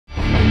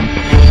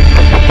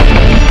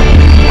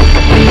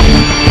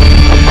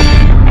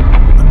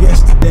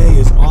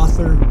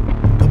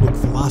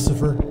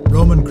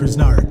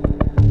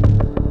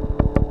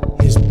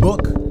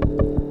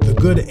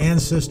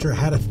Ancestor,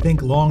 How to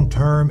Think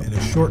Long-Term in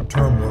a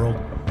Short-Term World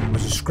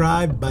was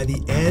described by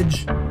The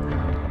Edge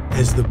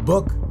as the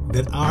book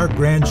that our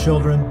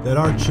grandchildren, that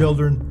our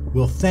children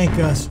will thank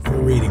us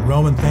for reading.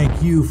 Roman,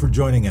 thank you for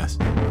joining us.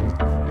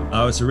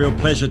 Oh, it's a real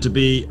pleasure to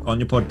be on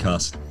your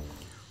podcast.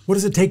 What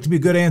does it take to be a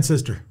good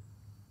ancestor?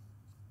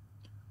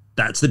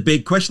 That's the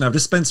big question. I've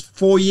just spent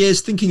 4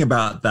 years thinking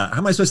about that. How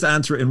am I supposed to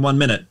answer it in 1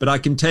 minute? But I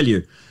can tell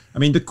you. I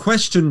mean, the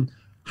question,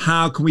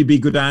 how can we be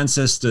good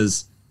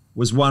ancestors,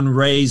 was one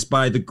raised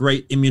by the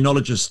great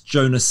immunologist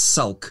Jonas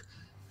Salk,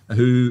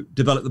 who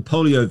developed the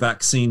polio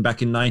vaccine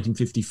back in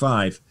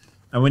 1955.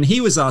 And when he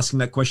was asking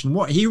that question,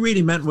 what he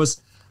really meant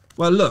was,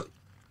 well, look,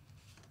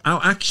 our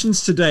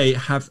actions today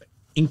have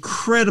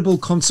incredible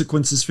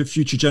consequences for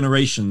future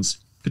generations,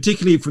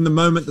 particularly from the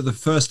moment that the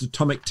first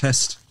atomic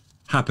test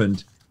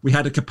happened. We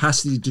had a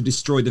capacity to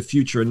destroy the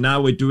future, and now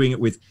we're doing it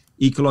with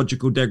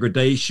ecological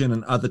degradation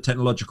and other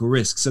technological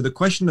risks. So the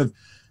question of,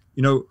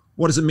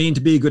 what does it mean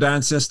to be a good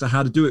ancestor,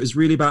 how to do it, is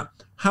really about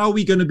how are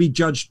we going to be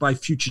judged by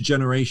future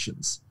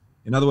generations?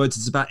 In other words,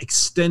 it's about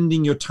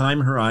extending your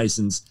time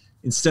horizons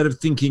instead of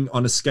thinking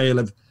on a scale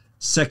of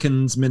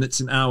seconds, minutes,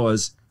 and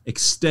hours,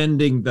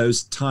 extending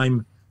those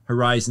time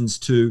horizons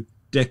to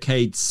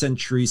decades,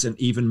 centuries, and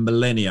even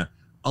millennia.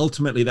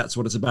 Ultimately, that's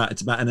what it's about.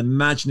 It's about an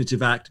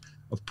imaginative act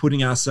of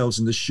putting ourselves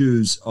in the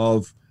shoes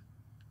of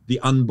the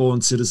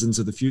unborn citizens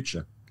of the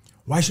future.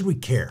 Why should we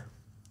care?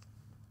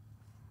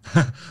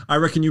 I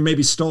reckon you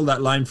maybe stole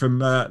that line from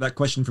that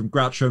question from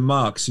Groucho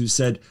Marx, who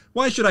said,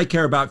 why should I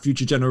care about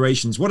future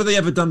generations? What have they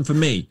ever done for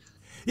me?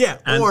 Yeah,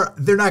 or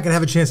they're not going to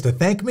have a chance to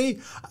thank me.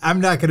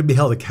 I'm not going to be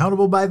held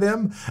accountable by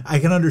them. I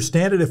can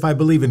understand it if I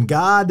believe in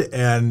God,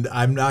 and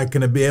I'm not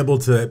going to be able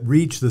to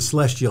reach the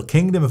celestial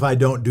kingdom if I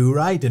don't do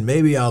right, and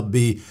maybe I'll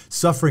be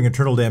suffering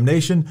eternal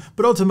damnation.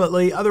 But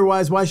ultimately,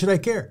 otherwise, why should I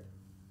care?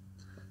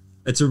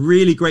 It's a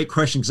really great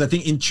question, because I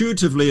think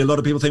intuitively a lot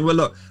of people think, well,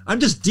 look,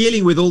 I'm just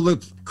dealing with all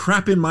the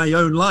crap in my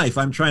own life.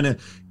 I'm trying to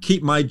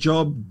keep my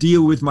job,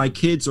 deal with my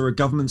kids, or a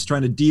government's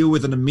trying to deal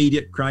with an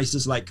immediate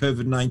crisis like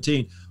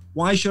COVID-19.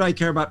 Why should I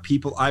care about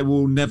people I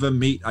will never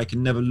meet, I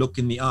can never look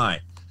in the eye?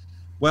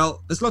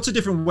 Well, there's lots of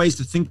different ways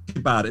to think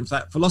about it. In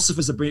fact,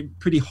 philosophers have been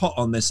pretty hot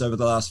on this over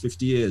the last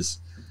 50 years.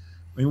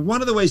 I mean,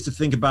 one of the ways to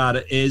think about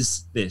it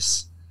is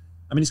this.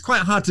 I mean, it's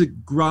quite hard to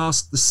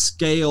grasp the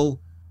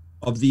scale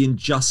of the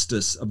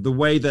injustice of the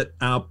way that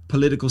our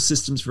political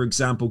systems, for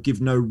example,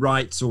 give no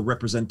rights or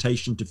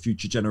representation to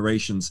future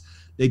generations.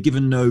 They're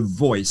given no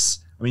voice.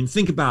 I mean,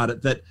 think about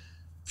it, that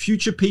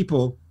future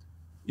people,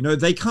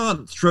 they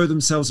can't throw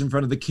themselves in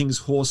front of the king's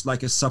horse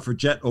like a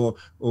suffragette, or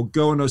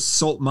go on a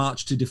salt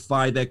march to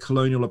defy their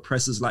colonial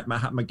oppressors like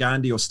Mahatma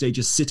Gandhi, or stage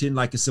a sit-in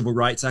like a civil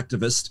rights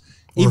activist.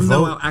 Even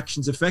though our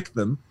actions affect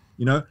them,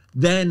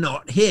 they're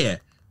not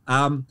here.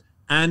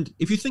 And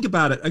if you think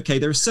about it, okay,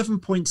 there are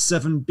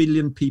 7.7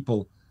 billion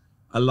people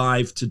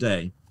alive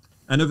today.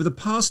 And over the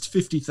past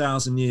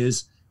 50,000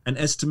 years, an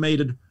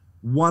estimated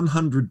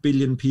 100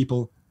 billion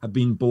people have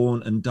been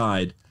born and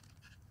died.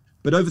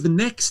 But over the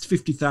next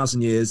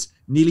 50,000 years,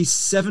 nearly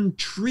 7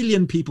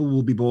 trillion people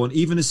will be born,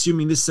 even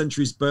assuming this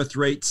century's birth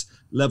rates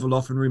level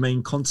off and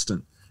remain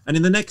constant. And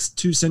in the next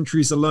 2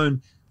 centuries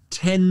alone,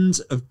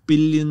 tens of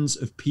billions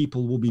of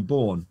people will be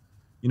born.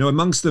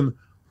 Amongst them,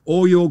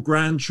 all your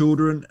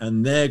grandchildren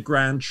and their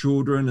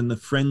grandchildren and the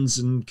friends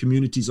and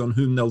communities on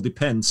whom they'll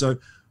depend. So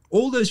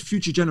all those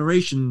future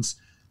generations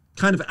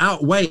kind of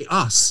outweigh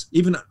us,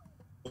 even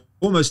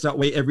almost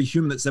outweigh every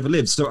human that's ever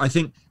lived. So I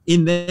think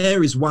in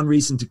there is one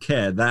reason to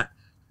care, that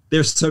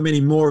there's so many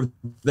more of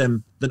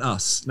them than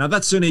us. Now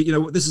that's certainly,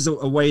 this is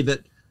a way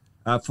that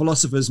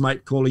philosophers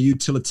might call a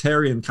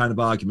utilitarian kind of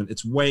argument.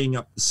 It's weighing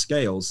up the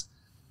scales.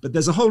 But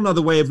there's a whole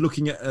other way of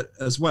looking at it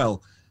as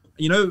well.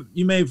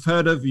 You may have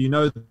heard of,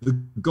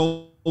 the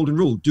golden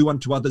rule, do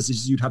unto others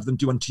as you'd have them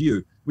do unto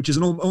you, which is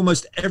in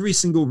almost every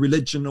single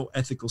religion or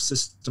ethical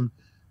system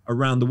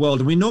around the world.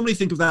 And we normally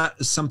think of that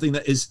as something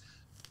that is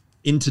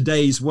in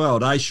today's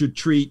world. I should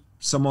treat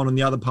someone on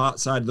the other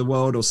side of the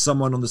world, or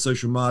someone on the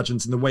social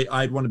margins, in the way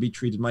I'd want to be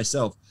treated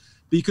myself.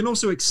 But you can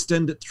also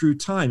extend it through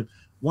time.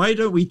 Why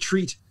don't we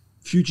treat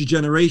future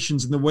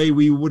generations in the way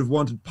we would have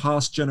wanted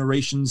past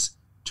generations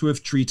to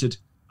have treated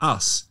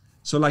us?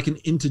 So like an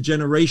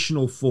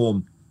intergenerational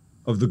form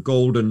of the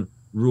golden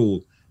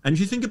rule. And if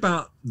you think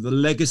about the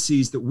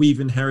legacies that we've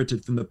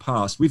inherited from the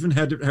past, we've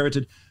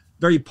inherited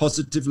very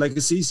positive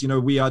legacies.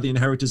 We are the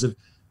inheritors of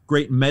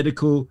great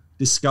medical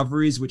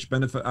discoveries which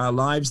benefit our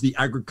lives, the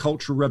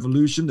agricultural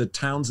revolution, the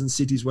towns and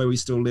cities where we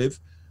still live.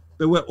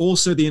 But we're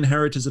also the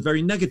inheritors of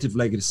very negative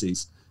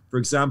legacies. For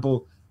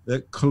example,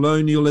 the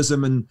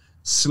colonialism and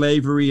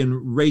slavery and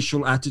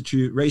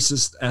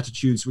racist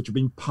attitudes which have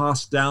been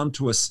passed down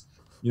to us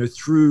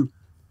through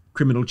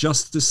criminal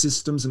justice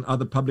systems and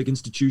other public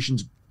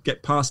institutions,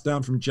 get passed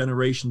down from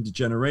generation to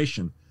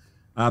generation.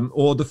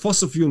 Or the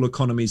fossil fuel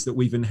economies that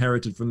we've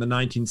inherited from the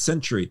 19th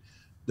century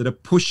that are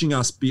pushing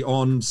us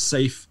beyond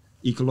safe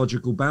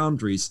ecological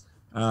boundaries,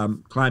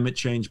 climate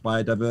change,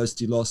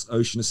 biodiversity loss,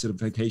 ocean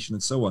acidification,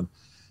 and so on.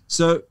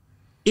 So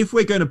if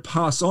we're going to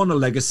pass on a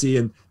legacy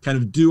and kind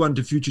of do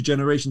unto future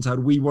generations how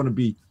we want to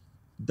be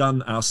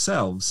done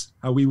ourselves,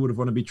 how we would have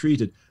want to be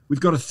treated, we've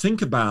got to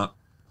think about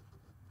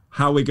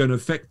how we're going to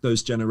affect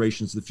those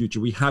generations of the future.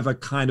 We have a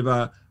kind of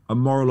a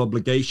moral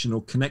obligation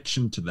or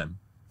connection to them.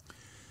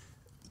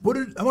 I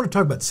want to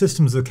talk about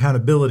systems of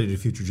accountability to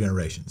future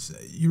generations.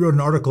 You wrote an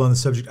article on the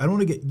subject. I don't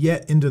want to get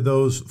yet into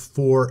those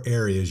 4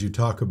 areas. You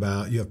talk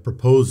about, you have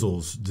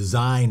proposals,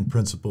 design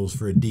principles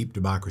for a deep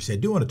democracy. I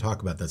do want to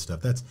talk about that stuff.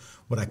 That's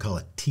what I call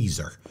a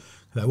teaser.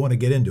 I want to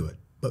get into it.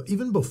 But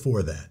even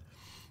before that,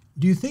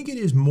 do you think it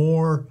is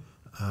more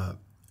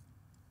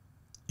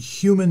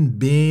human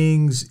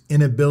beings'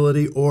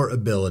 inability or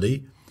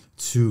ability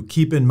to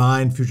keep in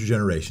mind future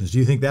generations? Do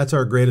you think that's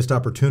our greatest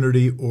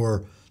opportunity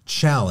or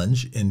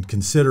challenge in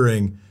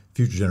considering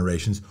future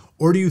generations?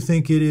 Or do you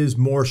think it is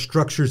more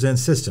structures and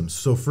systems?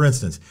 So for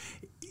instance,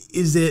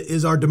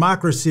 is our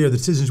democracy or the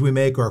decisions we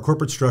make or our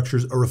corporate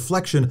structures a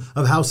reflection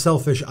of how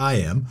selfish I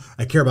am?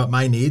 I care about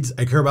my needs.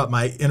 I care about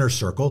my inner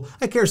circle.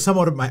 I care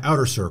somewhat of my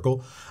outer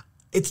circle.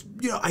 It's,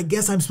 I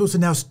guess I'm supposed to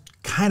now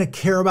kind of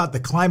care about the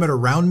climate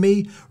around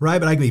me, right?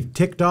 But I can be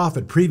ticked off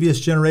at previous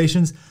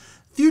generations.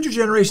 Future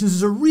generations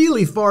is a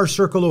really far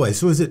circle away.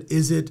 So is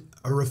it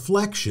a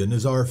reflection,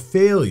 is our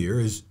failure,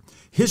 is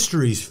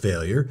history's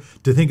failure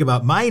to think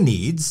about my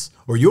needs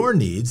or your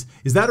needs,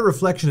 is that a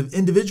reflection of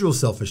individual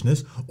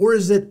selfishness? Or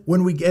is it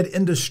when we get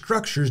into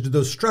structures, do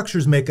those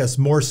structures make us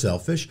more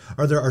selfish?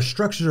 Are there our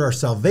structures our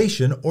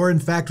salvation? Or in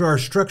fact, are our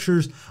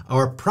structures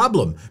our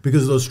problem?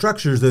 Because those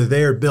structures,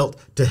 they are built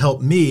to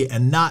help me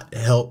and not to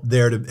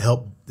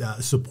help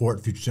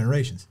support future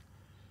generations.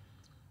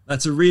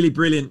 That's a really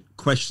brilliant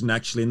question,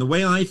 actually. And the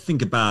way I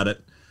think about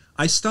it,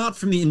 I start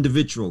from the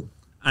individual.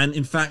 And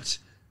in fact,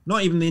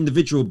 not even the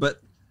individual,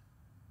 but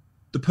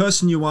the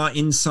person you are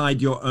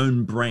inside your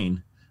own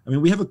brain. I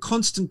mean, we have a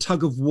constant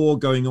tug of war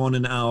going on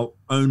in our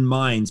own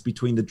minds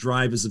between the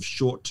drivers of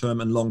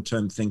short-term and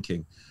long-term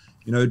thinking.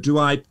 Do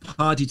I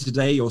party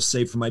today or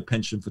save for my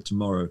pension for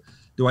tomorrow?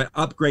 Do I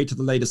upgrade to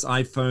the latest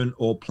iPhone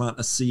or plant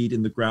a seed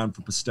in the ground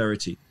for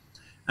posterity?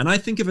 And I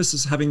think of us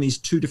as having these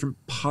 2 different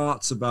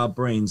parts of our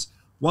brains.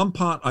 One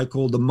part I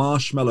call the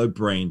marshmallow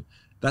brain.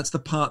 That's the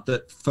part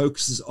that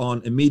focuses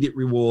on immediate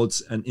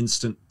rewards and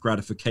instant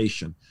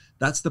gratification.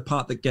 That's the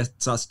part that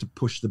gets us to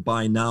push the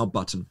buy now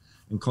button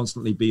and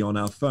constantly be on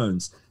our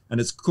phones. And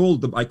I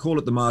call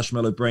it the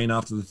marshmallow brain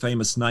after the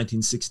famous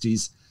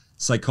 1960s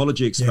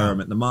psychology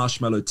experiment, the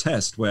marshmallow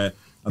test, where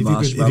a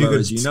marshmallow,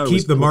 as you know,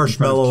 keep the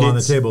marshmallow on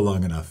the table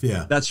long enough.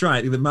 Yeah, that's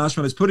right. The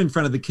marshmallow is put in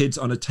front of the kids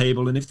on a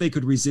table, and if they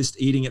could resist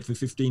eating it for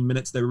 15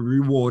 minutes, they were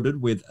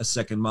rewarded with a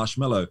second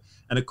marshmallow.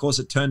 And of course,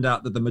 it turned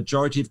out that the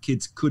majority of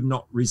kids could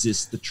not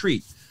resist the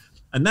treat.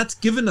 And that's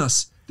given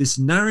us this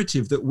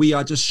narrative that we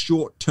are just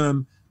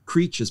short-term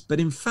creatures. But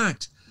in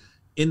fact,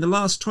 in the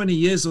last 20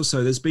 years or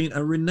so, there's been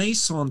a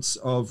renaissance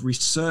of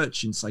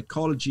research in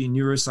psychology and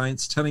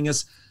neuroscience telling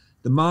us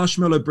the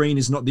marshmallow brain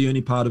is not the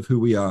only part of who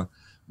we are.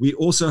 We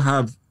also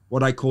have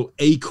what I call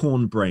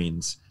acorn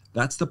brains.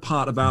 That's the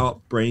part of our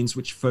brains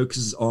which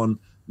focuses on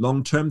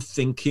long-term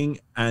thinking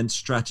and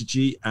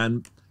strategy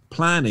and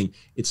planning.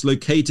 It's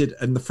located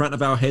in the front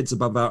of our heads,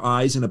 above our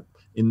eyes,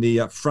 in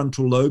the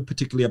frontal lobe,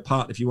 particularly a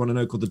part, if you want to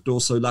know, called the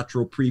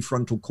dorsolateral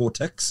prefrontal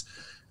cortex.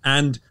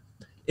 And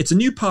it's a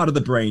new part of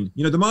the brain.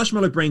 The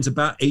marshmallow brain's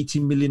about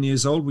 18 million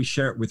years old. We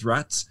share it with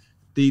rats.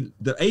 The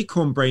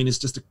acorn brain is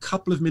just a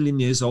couple of million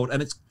years old,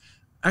 and it's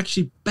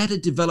actually better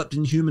developed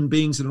in human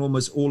beings than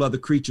almost all other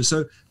creatures.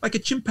 So like a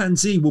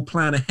chimpanzee will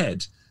plan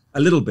ahead a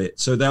little bit.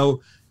 So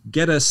they'll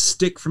get a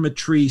stick from a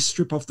tree,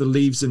 strip off the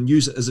leaves, and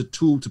use it as a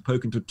tool to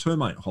poke into a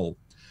termite hole.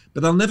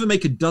 But they'll never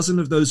make a dozen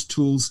of those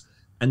tools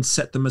and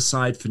set them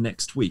aside for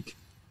next week.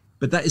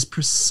 But that is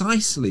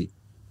precisely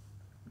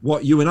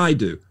what you and I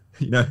do.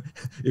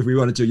 If we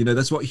wanted to,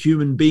 that's what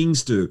human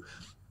beings do.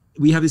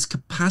 We have this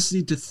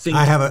capacity to think.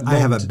 I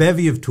have a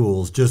bevy of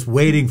tools just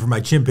waiting for my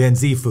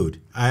chimpanzee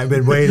food. I've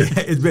been waiting.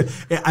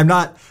 And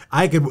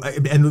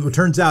it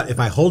turns out if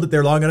I hold it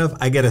there long enough,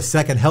 I get a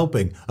second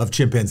helping of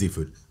chimpanzee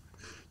food.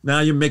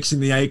 Now you're mixing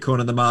the acorn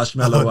and the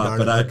marshmallow up.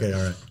 Okay,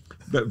 all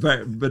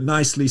right. But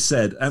nicely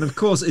said. And of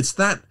course, it's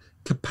that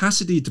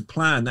capacity to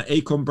plan, that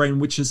acorn brain,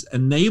 which has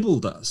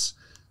enabled us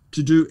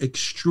to do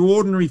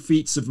extraordinary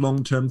feats of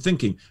long-term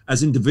thinking.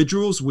 As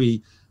individuals,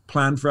 we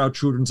plan for our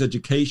children's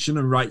education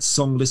and write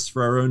song lists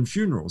for our own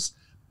funerals.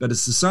 But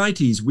as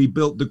societies, we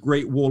built the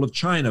Great Wall of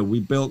China.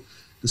 We built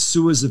the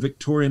sewers of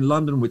Victorian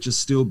London, which are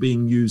still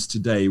being used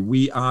today.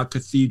 We are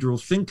cathedral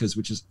thinkers,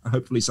 which is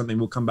hopefully something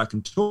we'll come back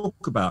and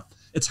talk about.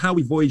 It's how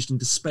we voyaged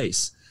into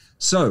space.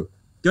 So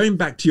going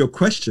back to your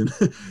question,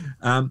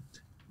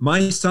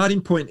 my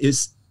starting point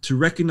is to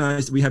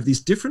recognize that we have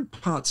these different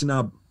parts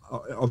of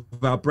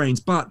our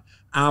brains, but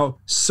our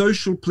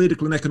social,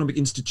 political, and economic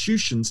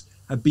institutions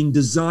have been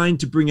designed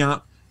to bring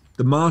out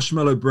the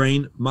marshmallow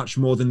brain much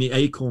more than the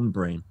acorn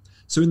brain.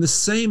 So in the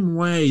same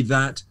way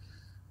that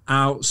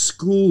our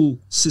school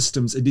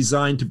systems are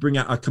designed to bring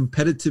out our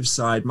competitive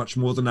side much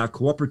more than our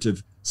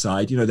cooperative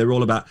side, they're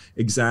all about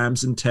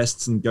exams and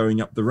tests and going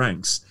up the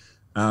ranks.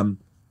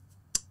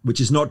 which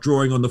is not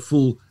drawing on the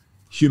full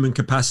human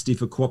capacity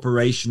for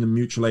cooperation and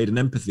mutual aid and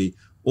empathy.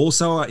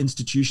 Also, our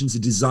institutions are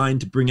designed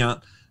to bring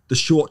out the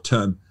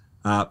short-term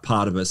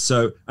part of us.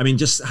 So, I mean,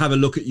 just have a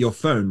look at your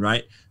phone,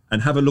 right?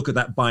 And have a look at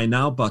that buy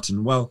now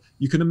button. Well,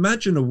 you can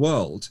imagine a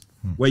world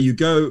where you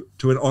go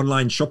to an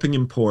online shopping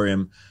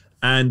emporium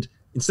and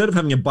instead of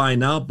having a buy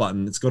now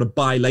button, it's got a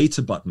buy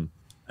later button.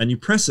 And you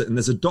press it and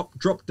there's a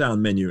drop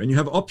down menu and you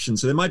have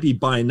options. So there might be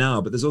buy now,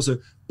 but there's also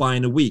buy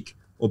in a week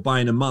or buy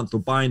in a month or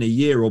buy in a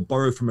year or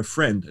borrow from a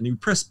friend. And you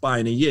press buy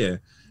in a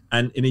year.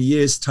 And in a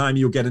year's time,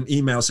 you'll get an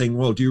email saying,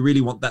 well, do you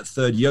really want that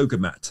third yoga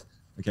mat?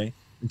 Okay.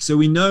 And so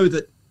we know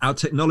that our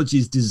technology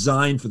is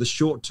designed for the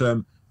short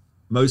term,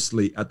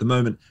 mostly at the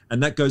moment.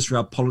 And that goes for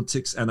our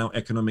politics and our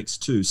economics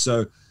too.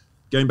 So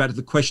going back to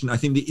the question, I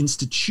think the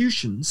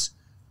institutions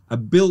are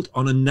built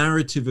on a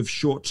narrative of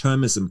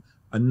short-termism,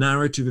 a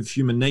narrative of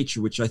human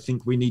nature, which I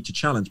think we need to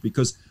challenge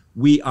because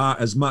we are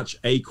as much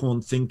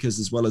acorn thinkers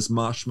as well as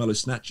marshmallow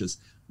snatchers.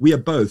 We are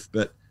both,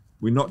 but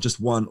we're not just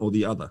one or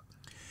the other.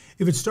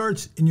 If it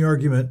starts in your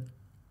argument,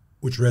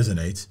 which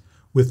resonates,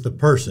 with the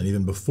person,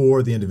 even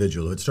before the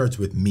individual, if it starts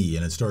with me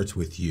and it starts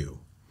with you,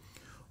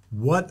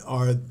 what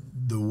are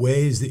the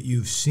ways that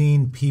you've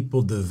seen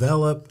people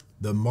develop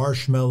the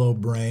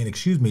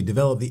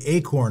develop the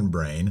acorn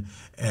brain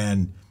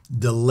and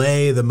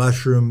delay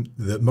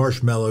the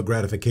marshmallow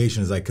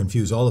gratification as I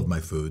confuse all of my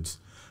foods?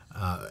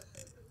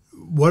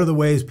 What are the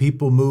ways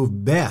people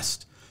move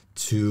best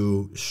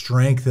to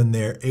strengthen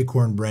their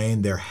acorn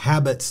brain, their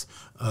habits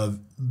of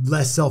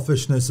less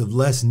selfishness, of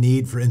less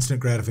need for instant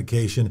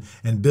gratification,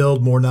 and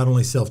build more not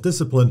only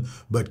self-discipline,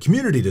 but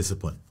community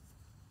discipline?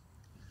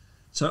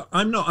 So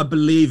I'm not a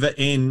believer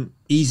in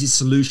easy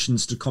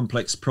solutions to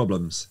complex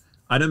problems.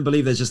 I don't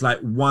believe there's just like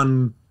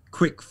one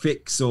quick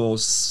fix or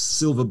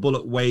silver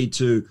bullet way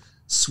to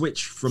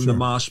switch from the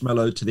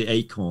marshmallow to the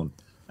acorn.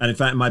 And in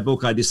fact, in my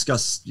book, I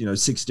discuss,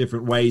 6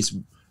 different ways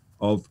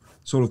of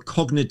sort of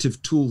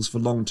cognitive tools for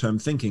long-term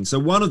thinking. So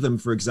one of them,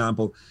 for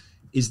example,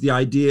 is the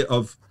idea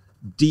of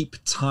deep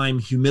time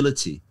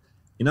humility.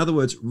 In other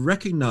words,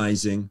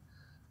 recognizing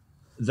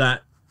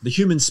that the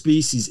human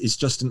species is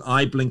just an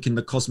eye blink in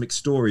the cosmic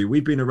story.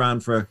 We've been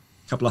around for a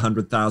couple of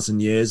 100,000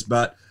 years,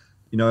 but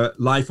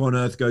life on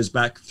Earth goes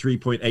back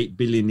 3.8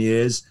 billion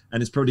years,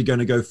 and it's probably going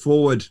to go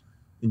forward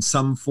in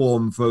some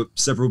form for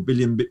several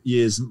billion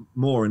years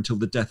more until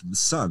the death of the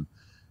sun.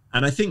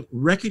 And I think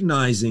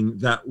recognizing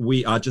that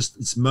we are just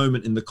this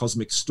moment in the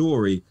cosmic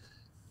story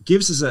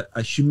gives us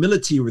a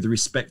humility with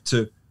respect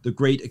to the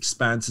great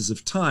expanses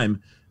of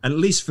time. And at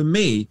least for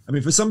me, I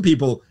mean, for some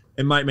people,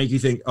 it might make you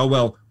think, oh,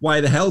 well,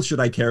 why the hell should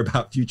I care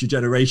about future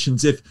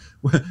generations if,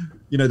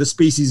 the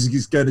species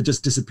is going to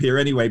just disappear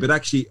anyway? But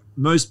actually,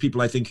 most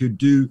people, I think, who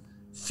do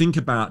think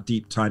about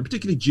deep time,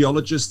 particularly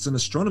geologists and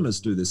astronomers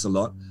do this a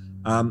lot,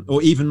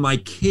 or even my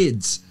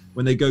kids,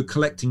 when they go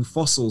collecting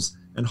fossils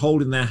and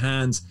hold in their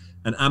hands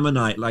an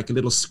ammonite, like a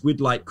little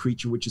squid-like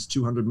creature, which is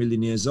 200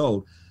 million years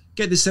old,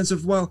 get this sense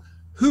of, well,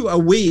 who are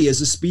we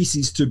as a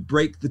species to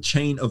break the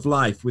chain of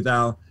life with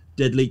our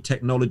deadly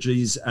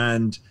technologies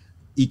and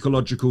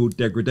ecological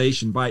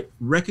degradation? By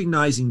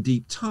recognizing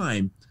deep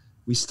time,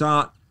 we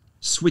start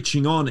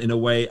switching on, in a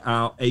way,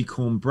 our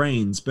acorn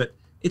brains. But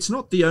it's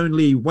not the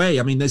only way.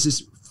 I mean, there's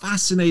this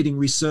fascinating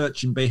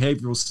research in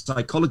behavioral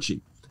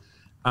psychology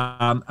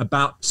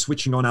about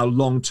switching on our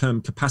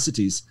long-term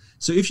capacities.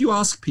 So if you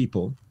ask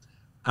people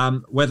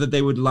whether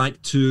they would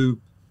like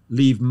to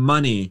leave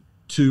money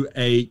to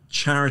a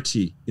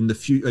charity in the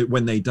future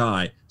when they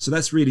die, so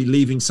that's really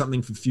leaving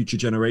something for future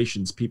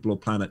generations, people or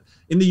planet.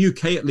 In the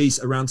UK, at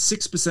least, around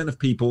 6% of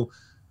people,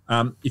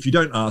 if you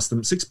don't ask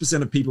them,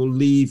 6% of people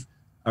leave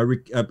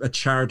a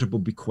charitable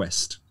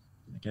bequest.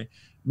 Okay.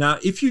 Now,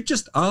 if you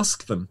just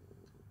ask them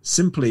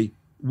simply,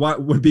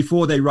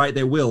 before they write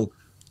their will,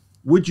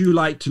 would you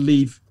like to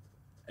leave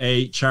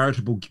a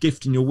charitable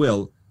gift in your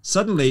will?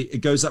 Suddenly, it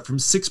goes up from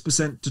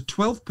 6% to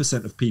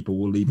 12% of people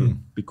will leave a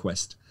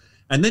bequest.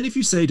 And then if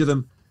you say to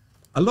them,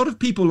 a lot of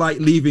people like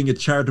leaving a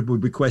charitable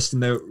bequest in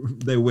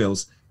their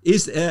wills.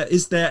 Is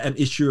there an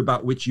issue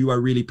about which you are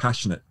really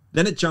passionate?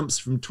 Then it jumps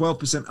from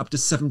 12% up to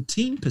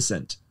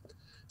 17%.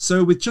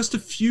 So with just a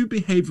few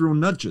behavioral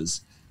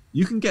nudges,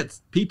 you can get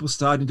people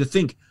starting to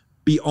think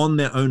beyond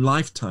their own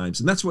lifetimes.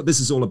 And that's what this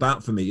is all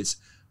about for me. It's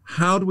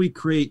how do we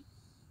create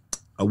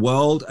a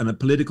world and a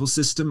political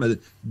system,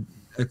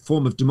 a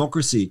form of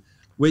democracy,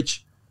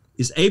 which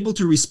is able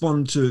to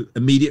respond to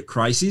immediate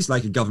crises,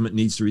 like a government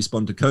needs to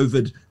respond to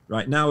COVID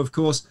right now, of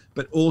course,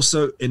 but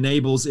also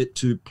enables it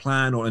to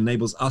plan, or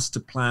enables us to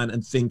plan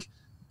and think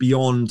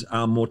beyond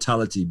our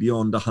mortality,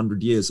 beyond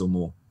 100 years or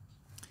more.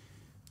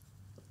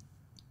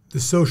 The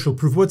social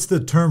proof, what's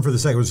the term for the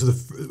second one? So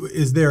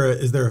is there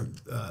a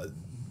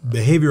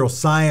behavioral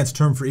science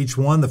term for each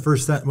one? The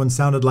first one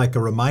sounded like a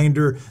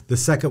reminder. The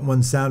second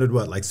one sounded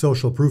what, like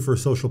social proof or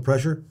social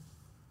pressure?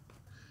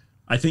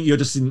 I think you're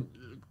just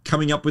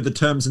coming up with the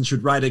terms and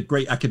should write a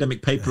great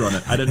academic paper on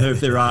it. I don't know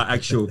if there are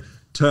actual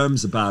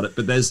terms about it,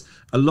 but there's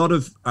a lot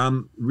of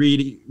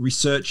really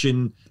research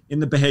in in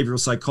the behavioral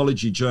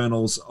psychology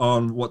journals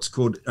on what's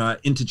called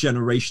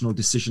intergenerational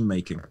decision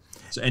making.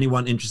 So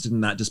anyone interested in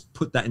that, just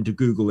put that into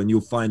Google and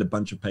you'll find a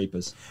bunch of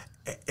papers.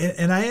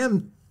 And I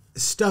am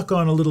stuck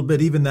on a little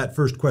bit, even that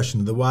first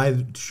question, the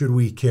why should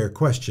we care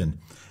question.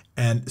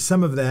 And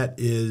some of that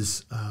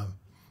is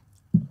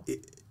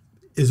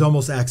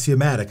almost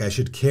axiomatic. I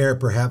should care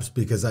perhaps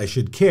because I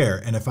should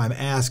care. And if I'm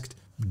asked,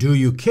 do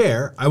you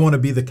care? I want to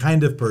be the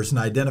kind of person,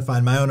 I identify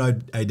in my own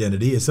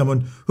identity as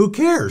someone who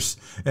cares.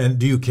 And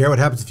do you care what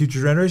happens to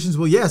future generations?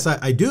 Well, yes,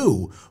 I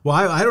do. Well,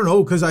 I don't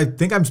know, because I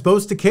think I'm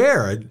supposed to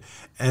care.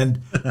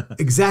 And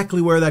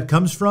exactly where that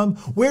comes from,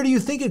 where do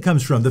you think it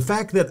comes from? The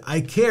fact that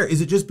I care,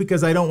 is it just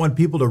because I don't want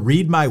people to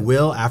read my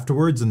will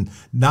afterwards and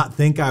not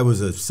think I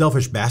was a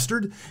selfish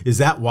bastard? Is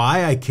that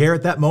why I care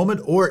at that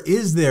moment? Or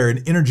is there an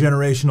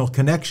intergenerational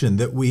connection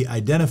that we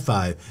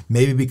identify?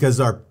 Maybe because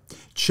our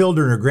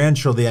children or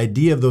grandchildren, the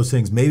idea of those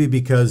things, maybe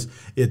because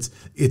it's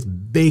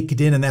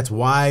baked in, and that's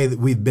why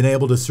we've been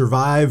able to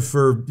survive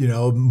for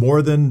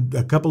more than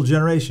a couple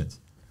generations.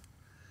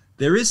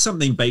 There is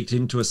something baked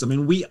into us. I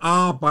mean, we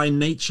are by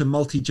nature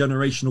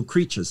multi-generational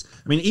creatures.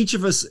 I mean, each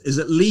of us is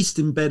at least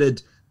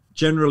embedded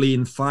generally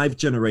in 5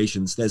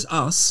 generations. There's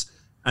us,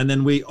 and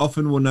then we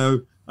often will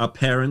know our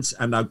parents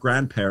and our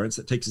grandparents.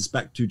 That takes us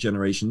back 2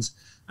 generations.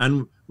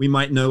 And we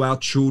might know our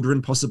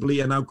children possibly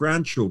and our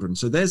grandchildren.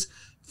 So there's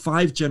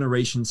 5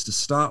 generations to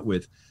start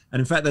with. And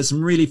in fact, there's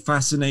some really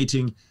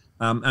fascinating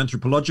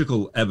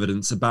anthropological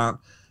evidence about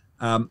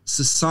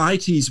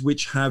societies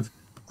which have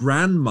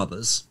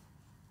grandmothers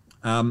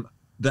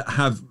that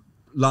have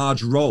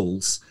large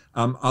roles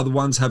are the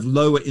ones have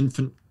lower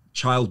infant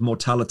child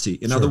mortality.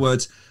 In other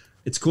words,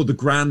 it's called the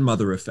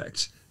grandmother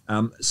effect.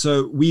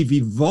 So we've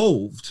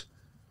evolved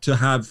to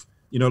have,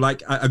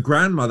 like a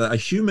grandmother, a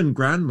human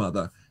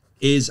grandmother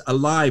is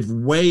alive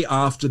way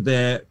after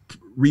their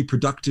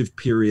reproductive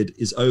period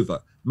is over.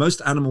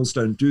 Most animals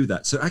don't do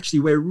that. So actually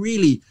we're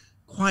really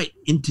quite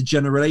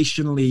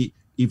intergenerationally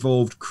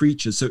evolved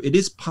creatures. So it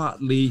is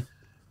partly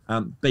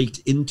baked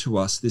into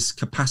us, this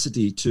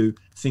capacity to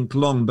think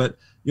long. But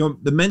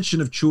the mention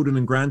of children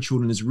and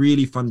grandchildren is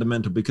really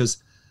fundamental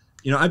because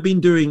I've been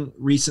doing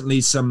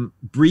recently some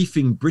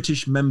briefing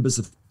British members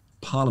of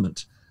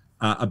Parliament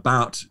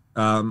about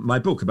my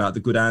book about the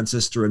good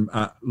ancestor and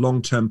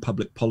long-term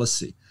public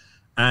policy.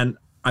 And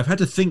I've had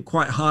to think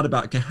quite hard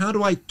about, okay, how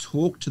do I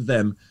talk to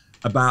them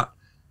about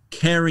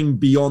caring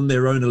beyond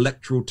their own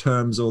electoral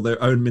terms or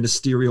their own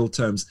ministerial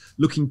terms,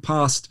 looking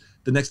past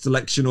the next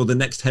election or the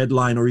next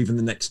headline or even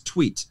the next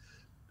tweet.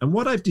 And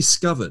what I've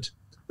discovered,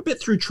 a bit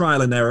through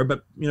trial and error,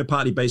 but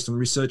partly based on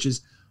research,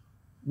 is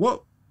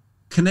what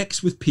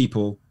connects with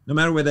people, no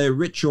matter whether they're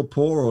rich or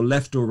poor or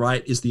left or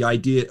right, is the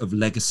idea of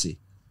legacy.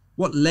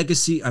 What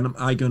legacy am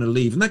I going to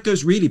leave? And that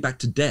goes really back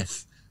to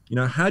death.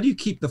 How do you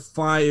keep the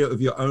fire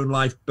of your own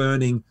life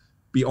burning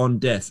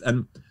beyond death?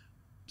 And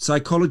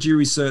psychology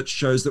research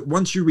shows that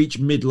once you reach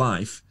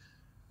midlife,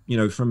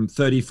 from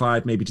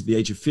 35 maybe to the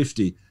age of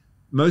 50,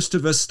 most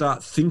of us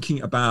start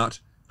thinking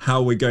about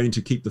how we're going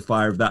to keep the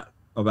fire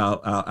of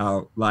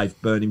our life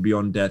burning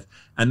beyond death.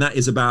 And that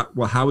is about,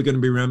 well, how we're going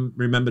to be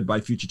remembered by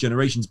future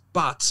generations.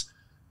 But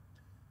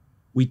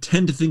we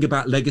tend to think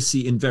about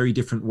legacy in very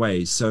different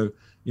ways. So,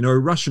 a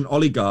Russian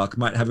oligarch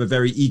might have a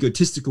very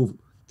egotistical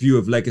view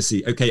of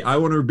legacy. Okay, I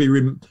want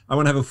to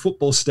have a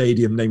football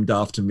stadium named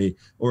after me,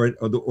 or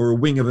a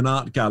wing of an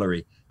art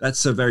gallery.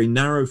 That's a very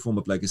narrow form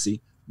of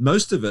legacy.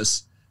 Most of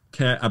us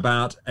care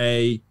about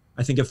a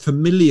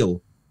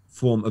familial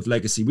form of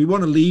legacy. We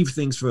want to leave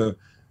things for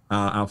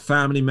our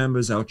family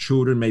members, our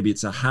children. Maybe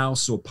it's a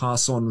house or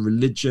pass on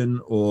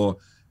religion or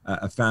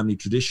a family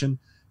tradition.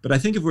 But I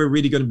think if we're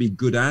really going to be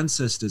good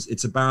ancestors,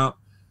 it's about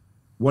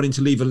wanting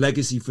to leave a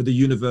legacy for the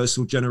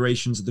universal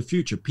generations of the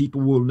future.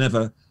 People will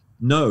never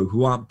know,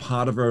 who aren't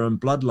part of our own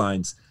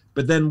bloodlines.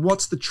 But then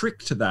what's the trick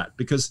to that?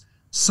 Because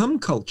some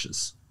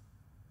cultures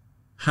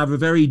have a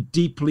very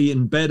deeply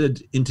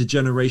embedded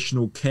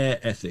intergenerational care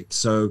ethic.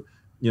 So,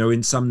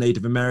 in some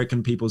Native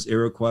American peoples,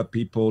 Iroquois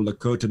people,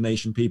 Lakota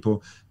Nation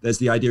people, there's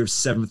the idea of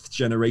 7th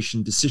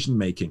generation decision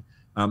making.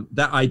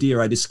 That idea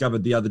I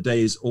discovered the other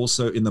day is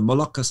also in the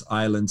Moluccas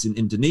Islands in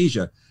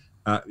Indonesia.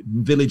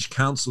 Village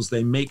councils,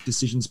 they make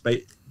decisions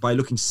by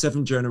looking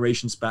 7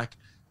 generations back,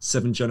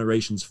 7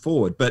 generations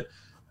forward. But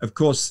of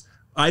course,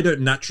 I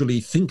don't naturally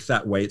think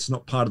that way. It's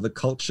not part of the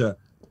culture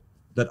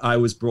that I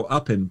was brought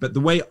up in. But the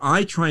way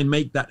I try and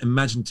make that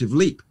imaginative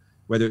leap,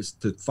 whether it's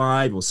to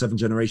 5 or 7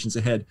 generations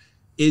ahead,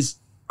 is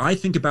I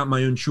think about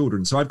my own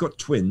children. So I've got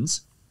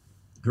twins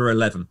who are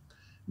 11.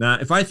 Now,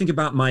 if I think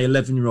about my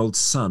 11-year-old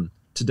son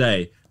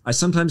today, I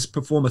sometimes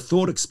perform a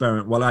thought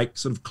experiment while I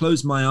sort of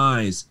close my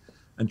eyes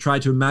and try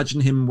to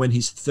imagine him when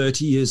he's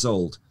 30 years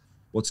old.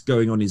 What's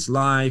going on in his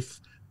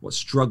life? What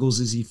struggles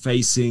is he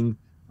facing?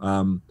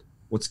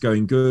 What's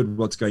going good?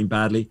 What's going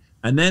badly?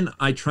 And then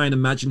I try and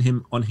imagine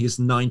him on his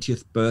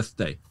 90th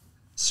birthday,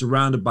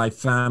 surrounded by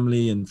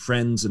family and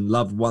friends and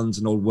loved ones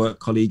and old work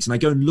colleagues. And I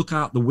go and look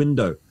out the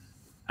window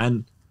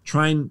and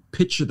try and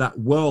picture that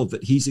world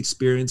that he's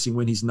experiencing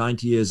when he's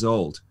 90 years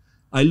old.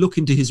 I look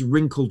into his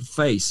wrinkled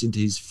face, into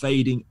his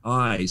fading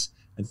eyes,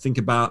 and think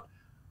about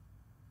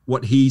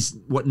what he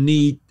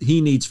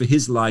needs for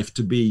his life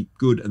to be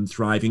good and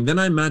thriving. Then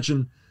I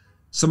imagine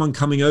someone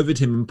coming over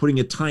to him and putting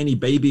a tiny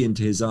baby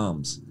into his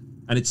arms,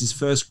 and it's his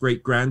first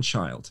great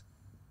grandchild.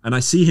 And I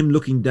see him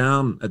looking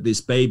down at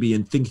this baby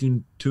and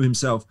thinking to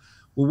himself,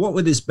 well, what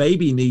would this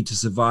baby need to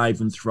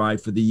survive and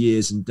thrive for the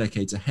years and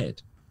decades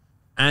ahead?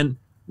 And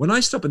when I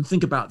stop and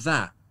think about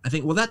that, I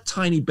think, well, that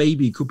tiny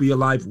baby could be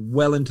alive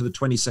well into the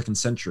 22nd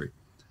century.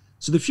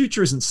 So the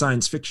future isn't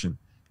science fiction.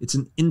 It's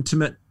an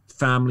intimate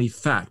family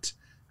fact.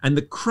 And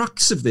the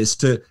crux of this,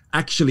 to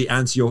actually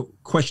answer your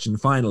question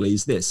finally,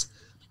 is this.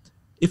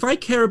 If I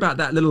care about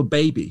that little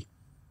baby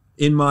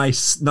in my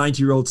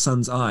 90-year-old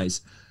son's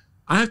eyes,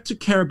 I have to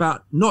care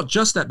about not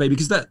just that baby,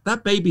 because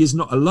that baby is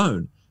not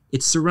alone.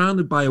 It's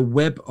surrounded by a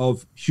web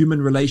of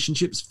human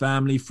relationships,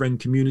 family, friend,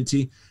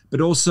 community,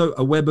 but also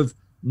a web of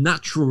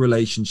natural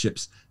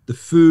relationships, the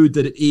food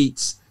that it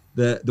eats,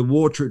 the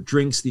water it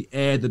drinks, the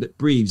air that it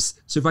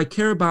breathes. So if I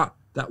care about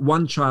that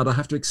one child, I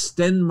have to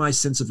extend my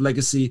sense of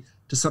legacy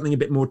to something a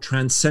bit more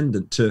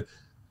transcendent, to,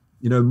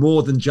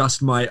 more than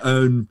just my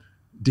own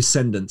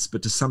descendants,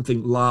 but to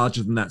something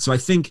larger than that. So I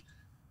think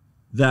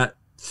that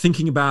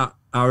thinking about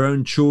our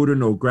own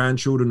children or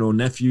grandchildren or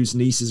nephews,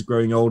 nieces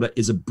growing older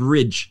is a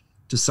bridge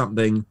to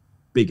something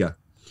bigger.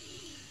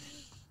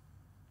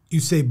 You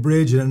say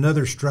bridge, and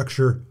another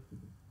structure,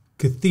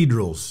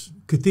 cathedrals,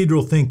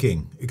 cathedral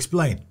thinking.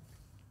 Explain.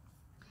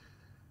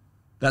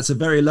 That's a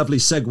very lovely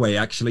segue,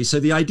 actually. So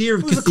the idea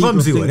of cathedral thinking... It was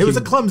a clumsy one. It was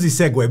a clumsy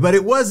segue, but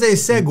it was a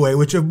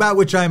segue, about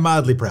which I'm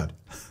mildly proud.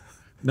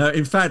 No,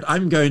 in fact,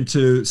 I'm going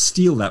to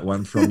steal that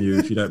one from you,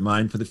 if you don't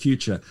mind, for the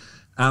future.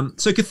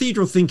 So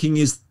cathedral thinking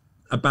is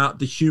about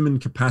the human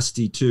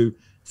capacity to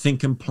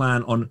think and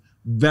plan on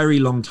very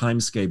long time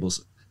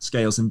scales,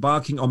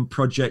 embarking on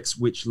projects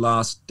which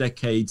last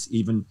decades,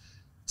 even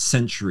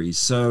centuries.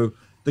 So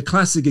the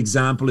classic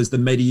example is the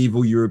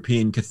medieval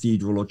European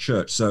cathedral or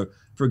church. So,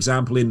 for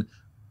example, in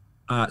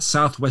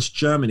southwest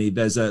Germany,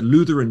 there's a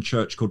Lutheran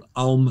church called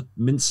Ulm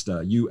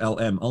Minster,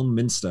 U-L-M, Ulm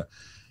Minster.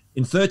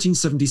 In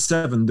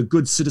 1377, the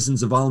good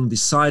citizens of Ulm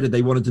decided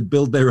they wanted to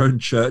build their own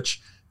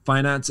church,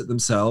 finance it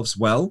themselves.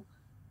 Well,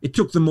 it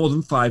took them more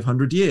than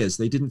 500 years.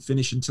 They didn't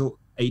finish until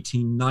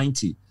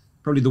 1890,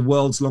 probably the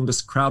world's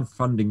longest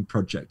crowdfunding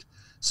project.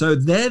 So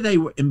there they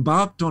were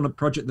embarked on a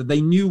project that they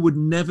knew would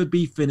never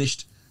be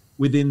finished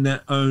within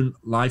their own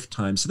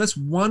lifetime. So that's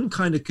one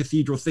kind of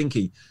cathedral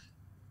thinking,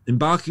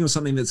 embarking on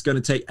something that's going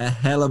to take a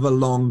hell of a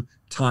long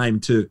time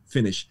to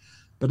finish.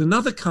 But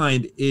another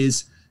kind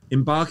is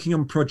embarking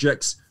on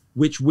projects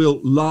which will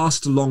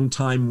last a long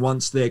time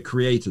once they're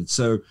created.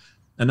 So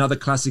another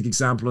classic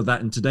example of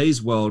that in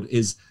today's world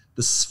is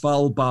the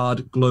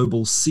Svalbard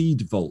Global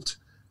Seed Vault,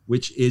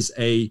 which is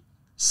a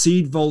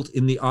seed vault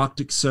in the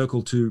Arctic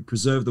Circle to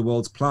preserve the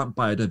world's plant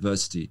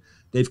biodiversity.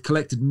 They've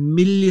collected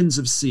millions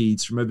of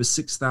seeds from over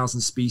 6,000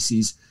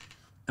 species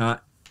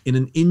in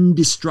an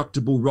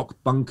indestructible rock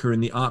bunker in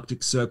the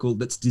Arctic Circle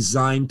that's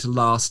designed to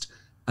last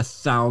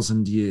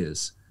 1,000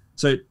 years.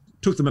 So it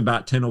took them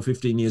about 10 or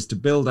 15 years to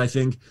build, I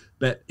think,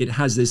 but it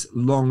has this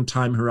long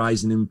time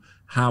horizon in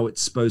how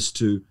it's supposed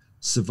to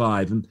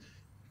survive. And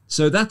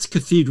so that's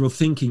cathedral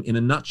thinking in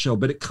a nutshell,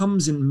 but it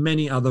comes in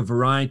many other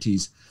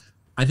varieties.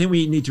 I think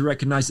we need to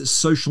recognize that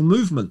social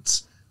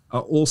movements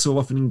are also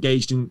often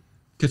engaged in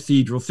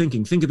cathedral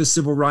thinking. Think of the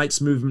civil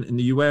rights movement in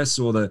the US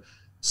or the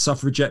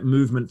suffragette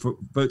movement for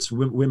votes for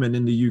women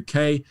in the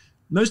UK.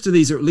 Most of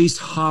these are at least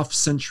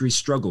half-century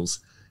struggles.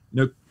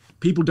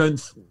 People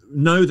don't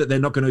know that they're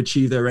not going to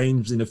achieve their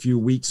aims in a few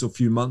weeks or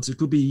few months. It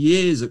could be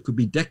years, it could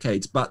be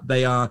decades, but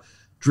they are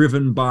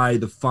driven by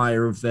the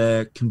fire of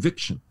their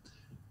conviction.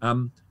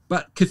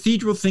 But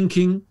cathedral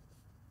thinking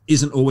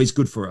isn't always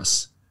good for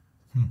us.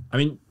 I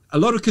mean, a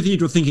lot of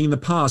cathedral thinking in the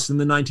past, in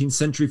the 19th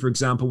century, for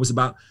example, was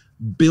about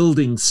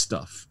building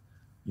stuff,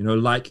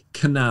 like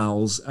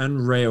canals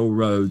and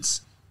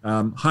railroads,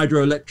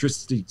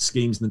 hydroelectricity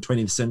schemes in the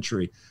 20th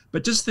century.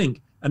 But just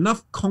think,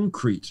 enough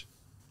concrete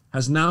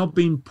has now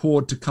been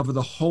poured to cover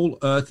the whole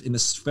earth in a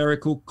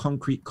spherical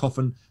concrete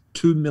coffin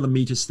 2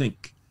 millimeters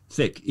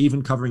thick,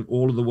 even covering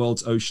all of the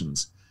world's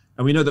oceans.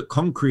 And we know that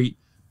concrete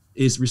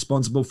is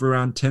responsible for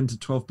around 10 to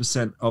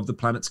 12% of the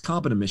planet's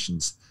carbon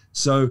emissions.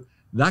 So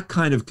that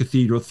kind of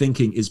cathedral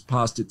thinking is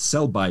past its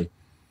sell-by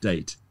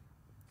date.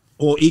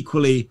 Or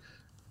equally,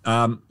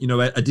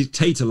 a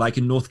dictator like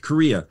in North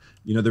Korea,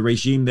 the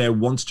regime there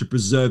wants to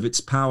preserve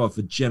its power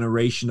for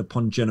generation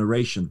upon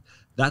generation.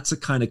 That's a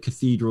kind of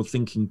cathedral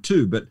thinking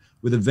too, but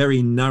with a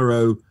very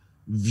narrow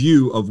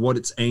view of what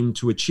it's aimed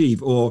to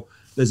achieve. Or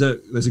there's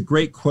a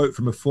great quote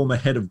from a former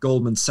head of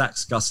Goldman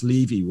Sachs, Gus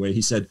Levy, where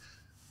he said,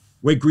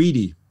 "We're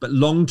greedy, but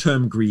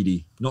long-term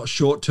greedy, not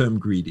short-term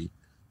greedy."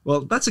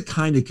 Well, that's a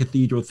kind of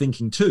cathedral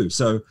thinking too.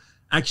 So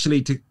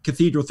actually, to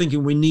cathedral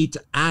thinking, we need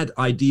to add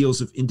ideals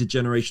of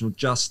intergenerational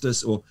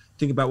justice, or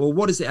think about, well,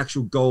 what is the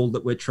actual goal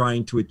that we're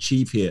trying to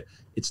achieve here?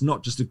 It's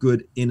not just a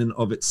good in and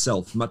of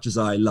itself, much as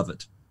I love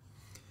it.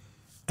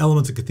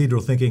 Elements of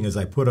cathedral thinking, as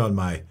I put on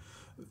my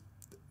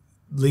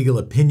legal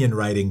opinion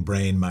writing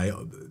brain, my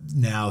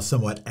now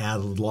somewhat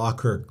addled law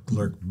clerk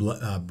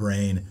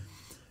brain,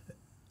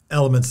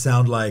 elements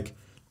sound like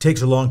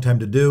takes a long time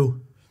to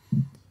do,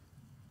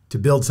 to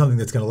build something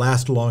that's going to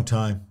last a long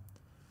time,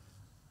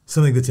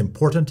 something that's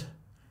important,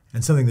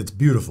 and something that's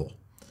beautiful.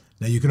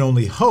 Now, you can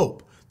only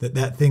hope that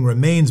that thing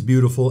remains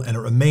beautiful and it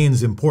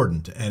remains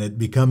important and it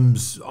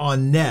becomes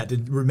on net.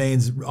 It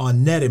remains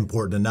on net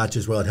important and not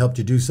just, well, it helped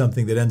you do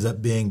something that ends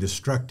up being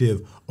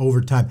destructive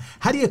over time.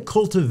 How do you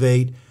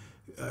cultivate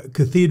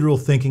cathedral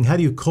thinking? How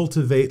do you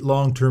cultivate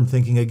long-term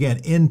thinking, again,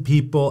 in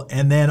people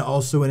and then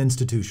also in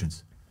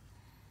institutions?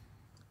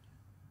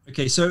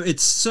 Okay, so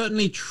it's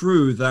certainly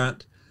true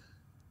that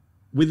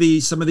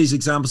with some of these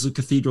examples of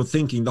cathedral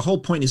thinking, the whole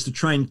point is to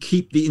try and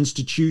keep the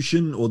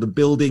institution or the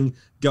building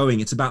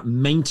going. It's about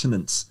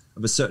maintenance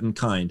of a certain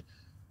kind.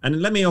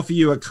 And let me offer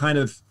you a kind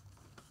of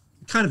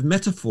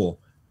metaphor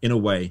in a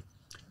way.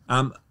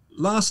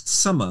 Last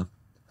summer,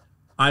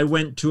 I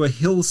went to a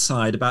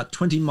hillside about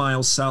 20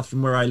 miles south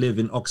from where I live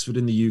in Oxford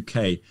in the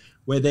UK,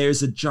 where there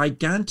is a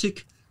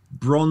gigantic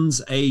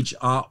Bronze Age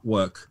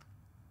artwork,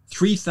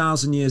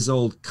 3,000 years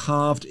old,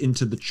 carved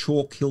into the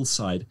chalk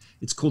hillside.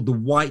 It's called the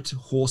White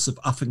Horse of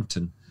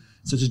Uffington.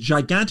 So it's a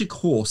gigantic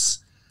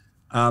horse,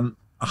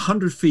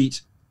 100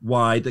 feet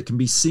wide, that can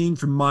be seen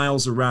from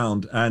miles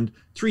around. And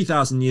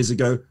 3,000 years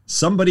ago,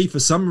 somebody, for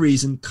some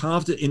reason,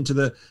 carved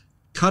it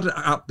cut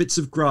out bits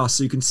of grass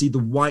so you can see the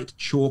white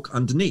chalk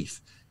underneath.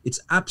 It's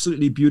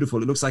absolutely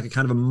beautiful. It looks like a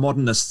kind of a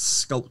modernist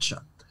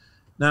sculpture.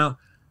 Now,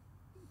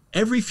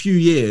 every few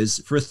years,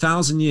 for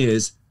 1,000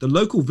 years, the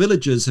local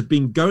villagers have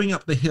been going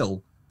up the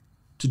hill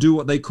to do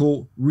what they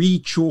call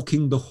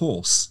re-chalking the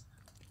horse.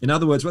 In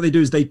other words, what they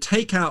do is they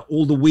take out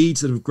all the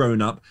weeds that have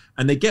grown up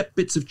and they get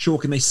bits of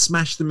chalk and they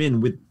smash them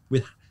in with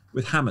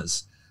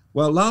hammers.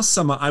 Well, last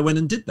summer I went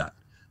and did that.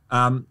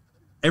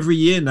 Every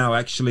year now,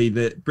 actually,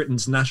 the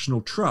Britain's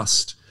National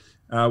Trust,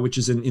 which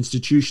is an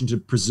institution to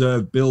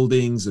preserve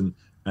buildings and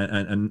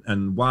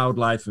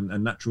wildlife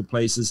and natural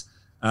places,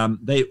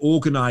 they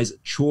organize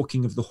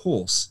chalking of the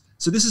horse.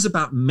 So this is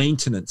about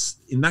maintenance,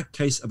 in that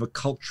case, of a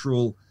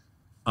cultural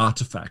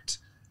artifact.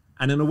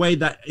 And in a way,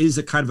 that is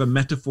a kind of a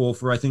metaphor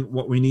for, I think,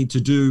 what we need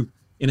to do,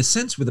 in a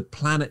sense, with the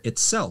planet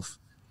itself,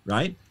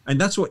 right?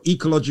 And that's what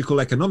ecological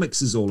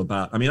economics is all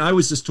about. I mean, I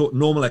was just taught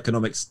normal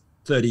economics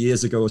 30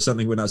 years ago or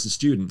something when I was a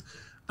student.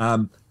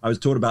 I was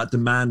taught about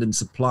demand and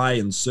supply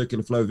and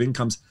circular flow of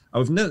incomes. I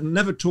was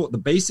never taught the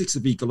basics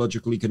of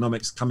ecological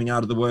economics coming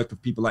out of the work of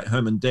people like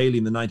Herman Daly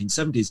in the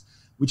 1970s,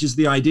 which is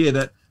the idea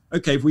that,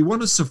 okay, if we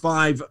want to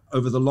survive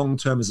over the long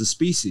term as a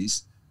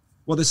species,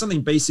 well, there's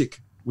something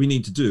basic we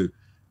need to do.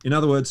 In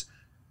other words,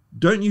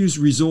 don't use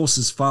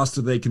resources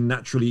faster than they can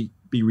naturally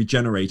be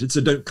regenerated.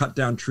 So don't cut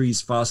down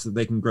trees faster than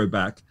they can grow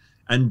back.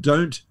 And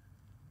don't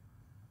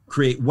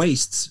create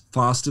wastes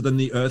faster than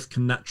the earth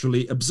can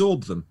naturally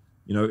absorb them.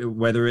 You know,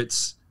 whether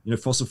it's,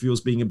 fossil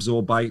fuels being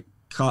absorbed by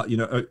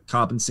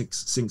carbon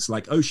sinks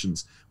like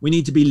oceans. We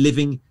need to be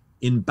living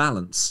in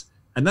balance.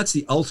 And that's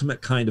the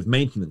ultimate kind of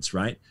maintenance,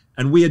 right?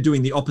 And we are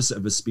doing the opposite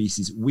of a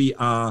species. We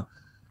are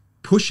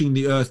pushing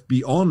the earth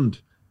beyond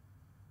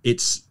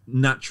its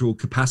natural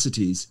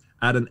capacities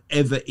at an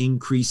ever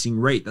increasing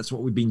rate. That's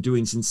what we've been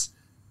doing since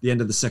the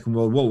end of the Second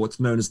World War, what's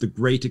known as the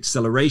Great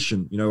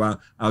Acceleration.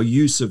 Our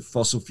use of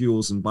fossil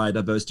fuels and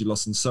biodiversity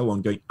loss and so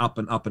on, going up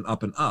and up and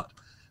up and up.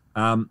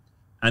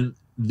 And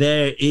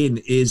therein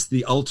is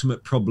the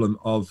ultimate problem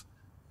of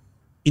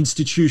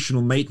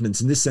institutional maintenance.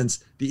 In this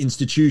sense, the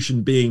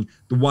institution being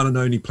the one and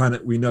only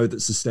planet we know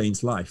that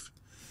sustains life.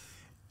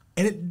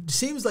 And it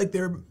seems like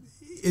there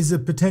is a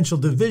potential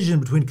division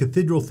between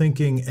cathedral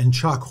thinking and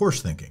chalk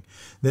horse thinking.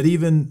 That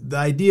even the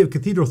idea of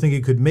cathedral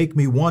thinking could make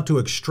me want to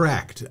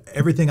extract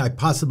everything I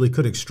possibly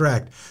could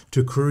extract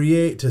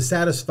to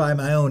satisfy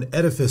my own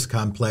edifice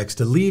complex,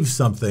 to leave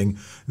something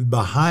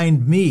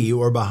behind me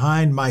or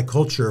behind my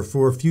culture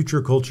for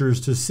future cultures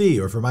to see,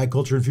 or for my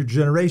culture and future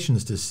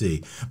generations to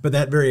see. But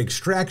that very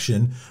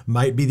extraction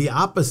might be the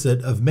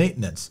opposite of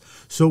maintenance.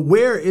 So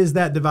where is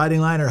that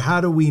dividing line, or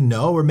how do we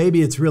know? Or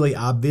maybe it's really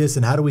obvious,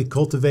 and how do we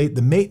cultivate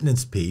the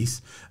maintenance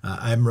piece?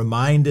 I'm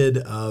reminded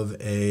of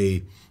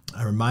a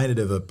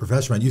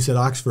professor of mine. You said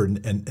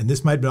Oxford, and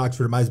this might have been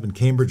Oxford, it might have been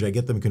Cambridge. I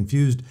get them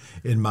confused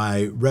in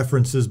my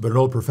references, but an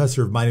old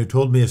professor of mine who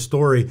told me a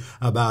story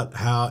about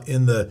how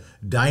in the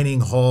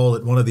dining hall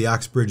at one of the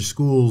Oxbridge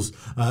schools,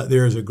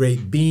 there is a great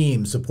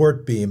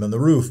support beam on the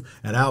roof,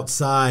 and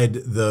outside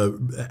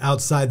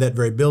that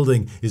very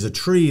building is a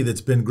tree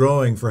that's been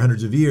growing for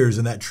hundreds of years,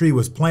 and that tree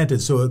was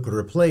planted so it could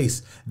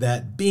replace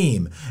that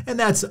beam. And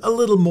that's a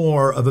little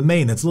more of a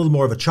maintenance, a little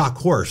more of a chalk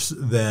horse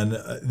than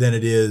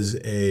it is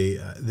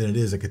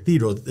a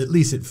cathedral. At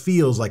least it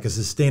feels like a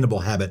sustainable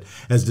habit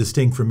as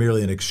distinct from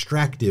merely an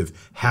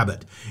extractive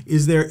habit.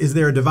 Is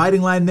there a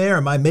dividing line there?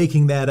 Am I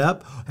making that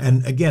up?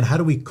 And again, how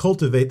do we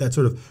cultivate that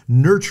sort of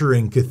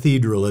nurturing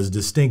cathedral as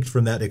distinct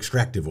from that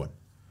extractive one?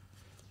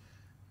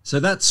 So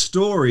that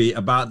story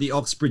about the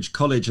Oxbridge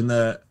College and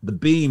the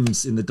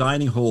beams in the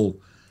dining hall,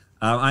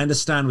 I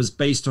understand was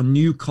based on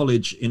New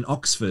College in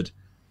Oxford.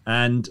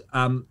 And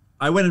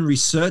I went and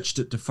researched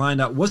it to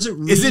find out, was it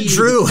really Is it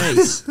true? the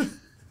case?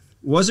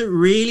 Was it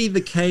really the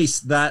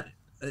case that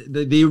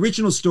the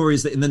original story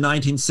is that in the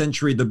 19th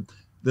century,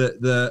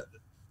 the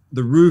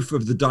roof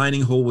of the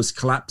dining hall was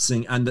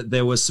collapsing and that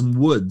there were some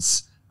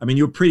woods. I mean,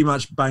 you're pretty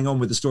much bang on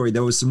with the story.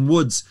 There were some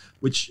woods,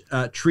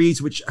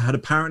 trees which had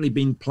apparently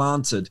been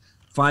planted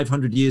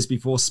 500 years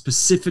before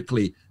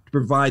specifically to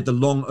provide the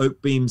long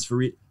oak beams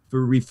for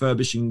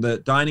refurbishing the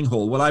dining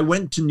hall. Well, I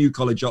went to New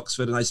College,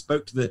 Oxford, and I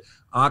spoke to the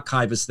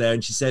archivist there,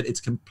 and she said it's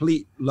a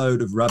complete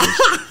load of rubbish.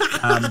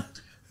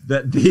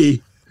 That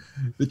the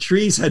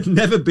trees had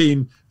never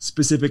been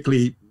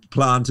specifically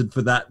planted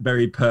for that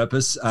very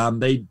purpose.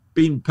 They'd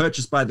been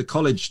purchased by the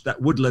college,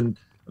 that woodland,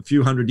 a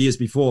few hundred years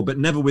before, but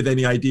never with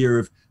any idea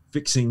of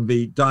fixing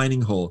the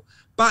dining hall.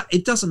 But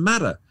it doesn't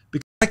matter,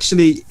 because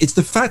actually it's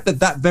the fact that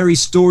that very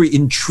story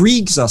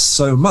intrigues us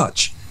so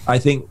much. I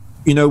think,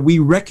 we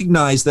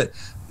recognize that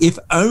if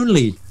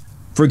only,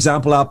 for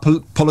example, our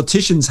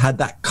politicians had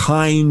that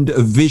kind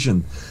of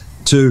vision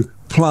to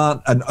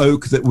plant an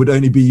oak that would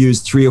only be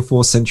used 3 or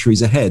 4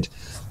 centuries ahead.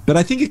 But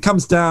I think it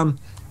comes down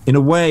in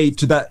a way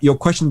to that, your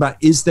question about,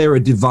 is there a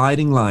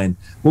dividing line?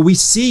 Well, we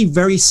see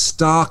very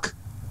stark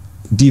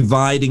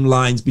dividing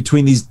lines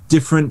between these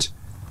different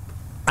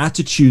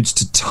attitudes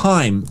to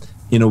time,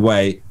 in a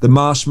way, the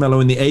marshmallow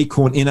and the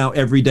acorn in our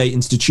everyday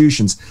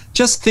institutions.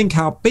 Just think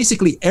how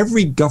basically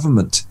every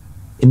government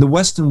in the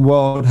Western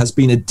world has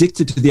been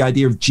addicted to the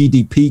idea of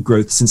GDP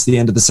growth since the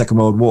end of the Second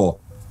World War.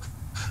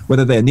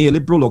 Whether they're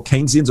neoliberal or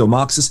Keynesians or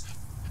Marxists,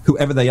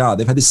 whoever they are,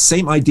 they've had this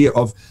same idea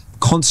of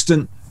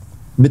constant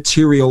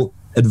material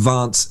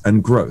advance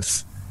and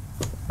growth,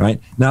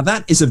 right? Now,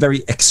 that is a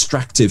very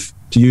extractive,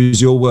 to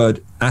use your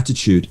word,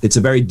 attitude. It's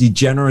a very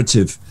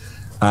degenerative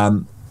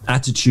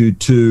attitude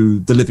to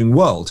the living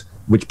world,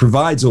 which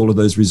provides all of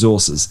those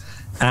resources.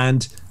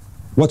 And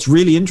what's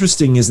really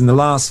interesting is in the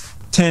last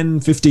 10,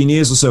 15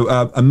 years or so,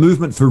 a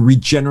movement for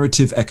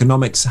regenerative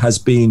economics has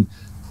been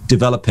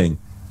developing.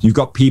 You've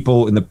got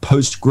people in the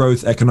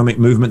post-growth economic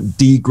movement,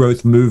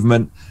 degrowth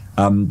movement.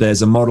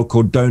 There's a model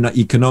called donut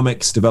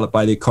economics developed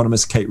by the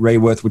economist Kate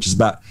Raworth, which is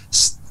about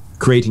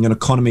creating an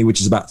economy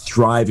which is about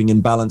thriving in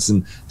balance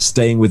and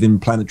staying within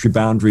planetary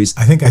boundaries.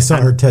 I think I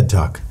saw her TED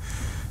Talk.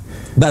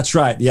 That's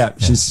right. Yeah,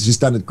 she's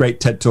done a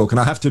great TED Talk, and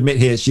I have to admit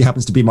here, she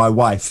happens to be my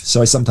wife,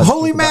 so I sometimes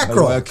holy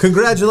mackerel!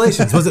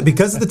 Congratulations! Was it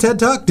because of the TED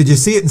Talk? Did you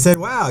see it and say,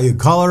 "Wow"? You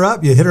call her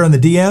up, you hit her on the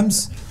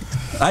DMs.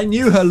 I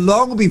knew her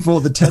long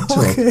before the TED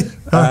Talk. Okay.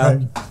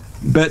 Right.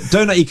 But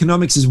donut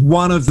economics is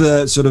one of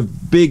the sort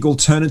of big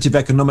alternative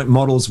economic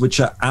models which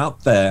are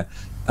out there,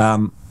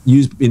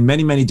 used in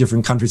many, many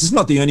different countries. It's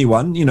not the only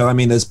one. I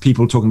mean, there's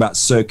people talking about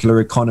circular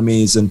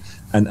economies and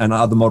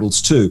other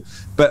models too.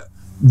 But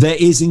there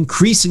is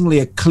increasingly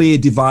a clear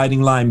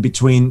dividing line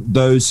between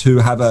those who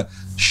have a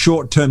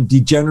short-term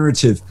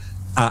degenerative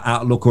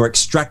outlook or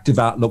extractive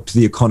outlook to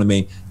the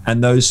economy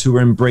and those who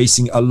are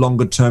embracing a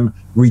longer-term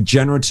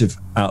regenerative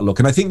outlook.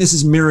 And I think this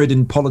is mirrored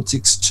in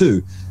politics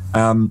too.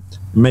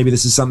 Maybe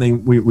this is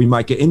something we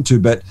might get into,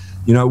 but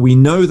we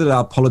know that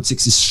our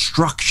politics is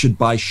structured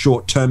by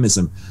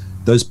short-termism.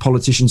 Those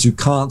politicians who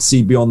can't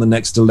see beyond the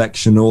next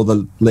election or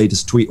the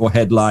latest tweet or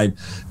headline,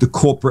 the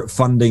corporate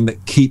funding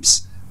that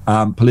keeps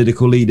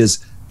political leaders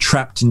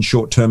trapped in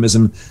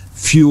short-termism,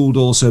 fueled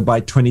also by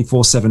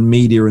 24/7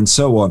 media and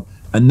so on.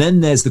 And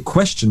then there's the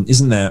question,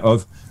 isn't there,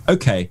 of,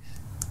 okay,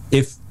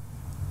 if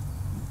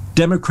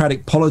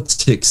democratic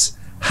politics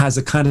has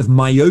a kind of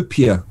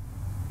myopia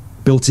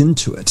built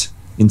into it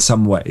in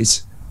some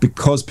ways,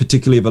 because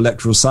particularly of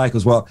electoral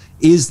cycles, well,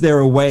 is there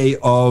a way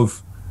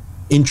of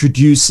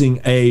introducing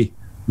a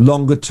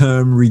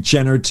longer-term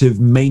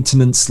regenerative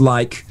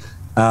maintenance-like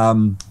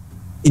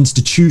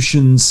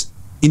institutions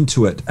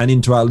into it and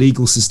into our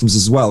legal systems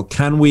as well?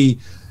 Can we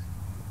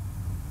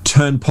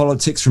turn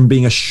politics from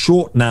being a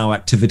short now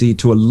activity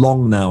to a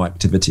long now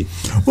activity?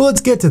 Well,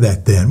 let's get to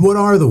that then. What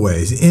are the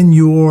ways? In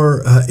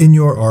your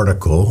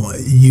article,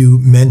 you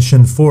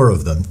mentioned 4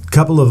 of them. A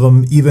couple of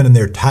them, even in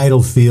their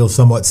title, feel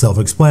somewhat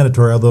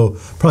self-explanatory, although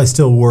probably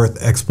still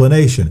worth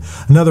explanation.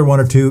 Another 1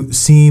 or 2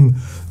 seem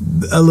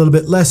a little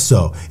bit less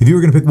so. If you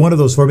were going to pick one of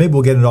those 4, maybe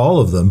we'll get into all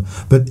of them,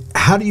 but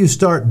how do you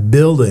start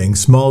building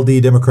small d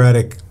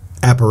democratic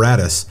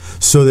apparatus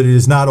so that it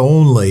is not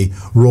only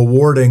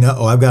rewarding,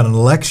 I've got an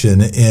election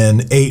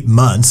in 8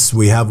 months,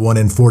 we have one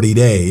in 40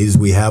 days,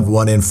 we have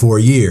one in 4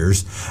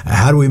 years.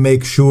 How do we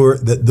make sure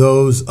that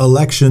those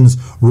elections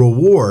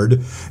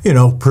reward,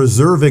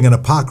 preserving an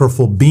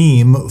apocryphal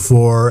beam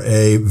for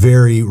a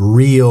very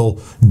real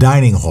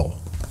dining hall?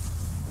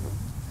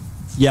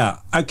 Yeah,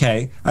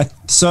 okay.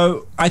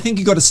 So I think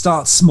you've got to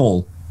start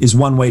small is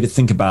one way to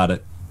think about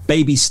it.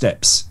 Baby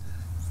steps.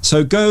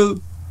 So go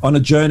on a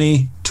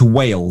journey to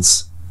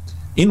Wales.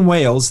 In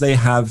Wales, they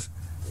have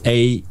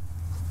a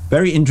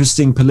very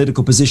interesting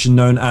political position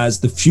known as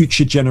the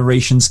Future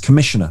Generations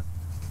Commissioner.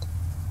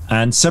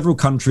 And several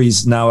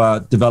countries now are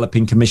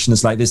developing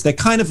commissioners like this. They're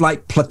kind of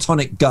like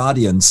Platonic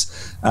guardians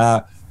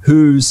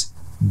whose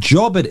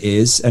job it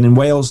is, and in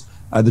Wales,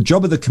 the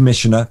job of the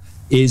commissioner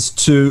is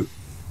to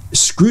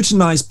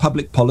scrutinize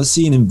public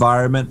policy in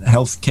environment,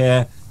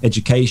 healthcare,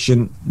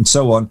 education, and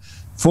so on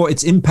for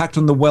its impact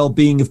on the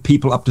well-being of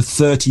people up to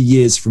 30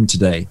 years from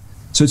today.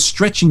 So it's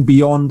stretching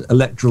beyond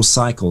electoral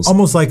cycles.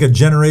 Almost like a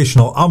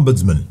generational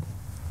ombudsman.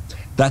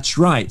 That's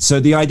right. So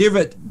the idea of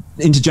an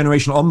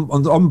intergenerational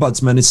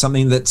ombudsman is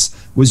something that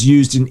was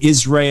used in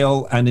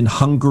Israel and in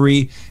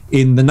Hungary.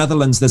 In the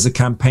Netherlands, there's a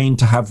campaign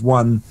to have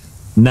one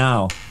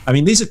now. I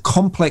mean, these are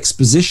complex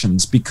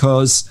positions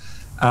because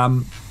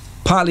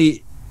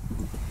partly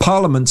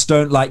parliaments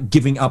don't like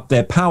giving up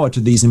their power to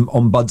these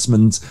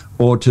ombudsmen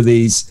or to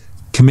these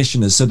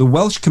commissioners. So the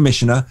Welsh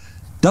commissioner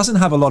doesn't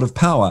have a lot of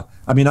power.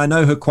 I mean, I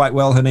know her quite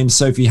well. Her name's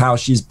Sophie Howe.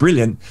 She's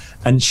brilliant.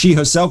 And she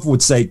herself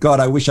would say, God,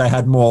 I wish I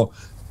had more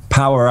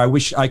power. I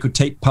wish I could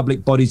take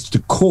public bodies to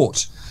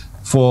court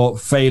for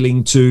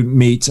failing to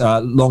meet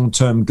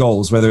long-term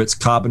goals, whether it's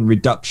carbon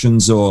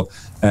reductions or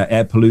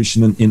air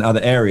pollution in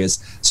other areas.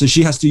 So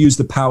she has to use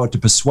the power to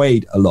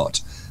persuade a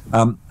lot.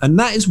 And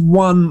that is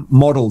one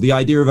model, the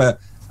idea of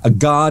a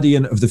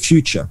guardian of the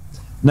future.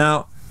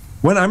 Now,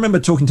 when I remember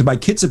talking to my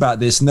kids about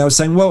this, and they were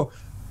saying, well,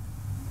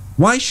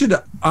 why should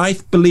I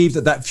believe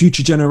that that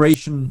future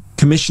generation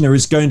commissioner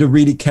is going to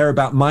really care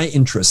about my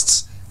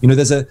interests? You know,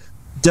 there's a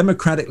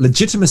democratic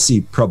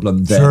legitimacy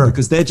problem there. Sure.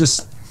 Because they're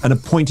just an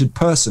appointed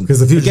person. Because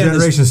the future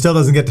generation still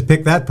doesn't get to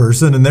pick that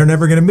person, and they're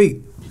never going to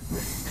meet.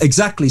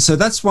 Exactly. So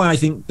that's why I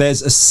think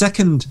there's a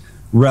second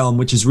realm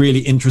which is really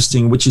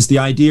interesting, which is the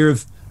idea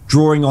of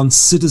drawing on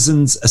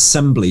citizens'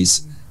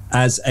 assemblies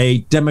as a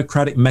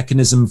democratic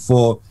mechanism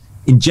for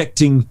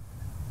injecting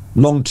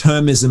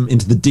long-termism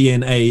into the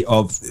DNA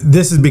of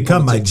this has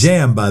become politics. My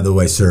jam, by the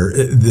way, sir.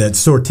 That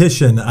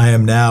sortition. I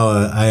am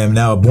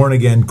now a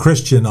born-again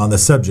Christian on the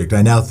subject.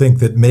 I now think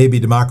that maybe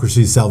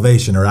democracy's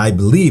salvation, or I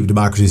believe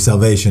democracy's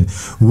salvation,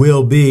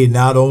 will be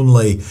not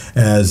only,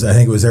 as I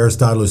think it was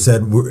Aristotle who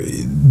said,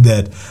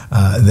 that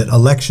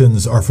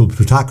elections are for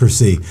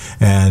plutocracy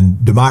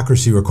and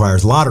democracy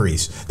requires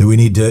lotteries. That we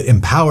need to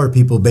empower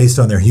people based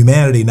on their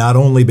humanity, not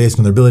only based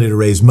on their ability to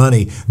raise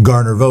money,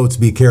 garner votes,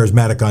 be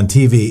charismatic on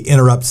TV,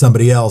 interrupt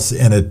somebody else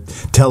in a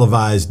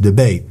televised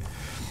debate.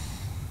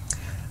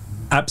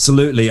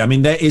 Absolutely. I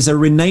mean, there is a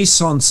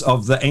renaissance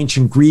of the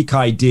ancient Greek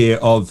idea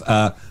of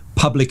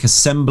public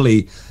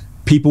assembly,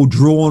 people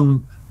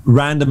drawn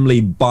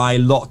randomly by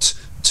lot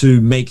to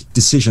make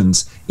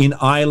decisions. In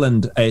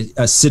Ireland,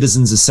 a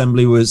citizens'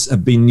 assembly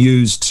had been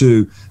used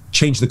to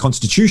change the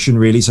constitution,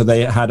 really. So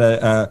they had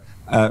a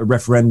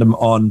referendum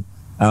on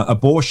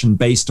abortion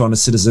based on a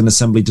citizen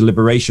assembly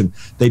deliberation.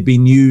 They've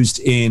been used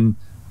in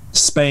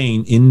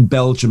Spain, in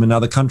Belgium, and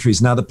other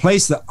countries. Now, the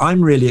place that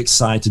I'm really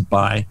excited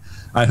by,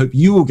 I hope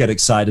you will get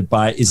excited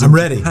by, is I'm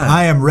ready. Japan.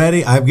 I am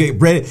ready. I'm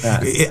ready.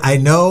 Yeah. I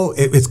know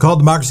it's called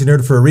Democracy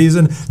Nerd for a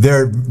reason.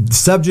 There are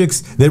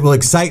subjects that will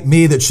excite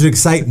me that should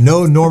excite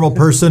no normal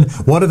person.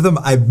 One of them,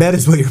 I bet,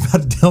 is what you're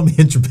about to tell me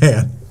in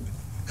Japan.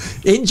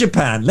 In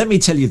Japan, let me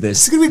tell you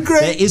this. It's going to be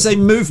great. There is a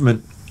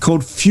movement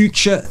called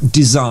future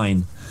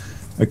design.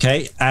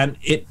 Okay, and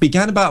it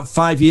began about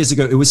 5 years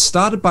ago. It was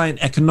started by an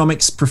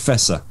economics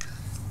professor.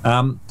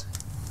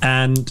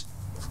 And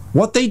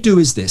what they do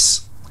is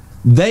this.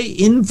 They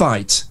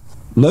invite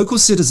local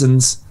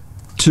citizens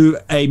to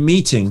a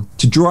meeting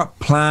to draw up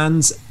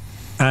plans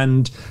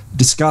and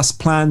discuss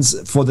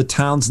plans for the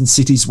towns and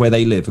cities where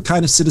they live, a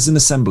kind of citizen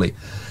assembly.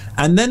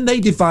 And then they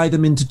divide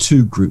them into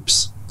two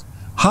groups.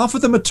 Half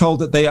of them are told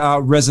that they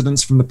are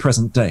residents from the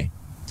present day.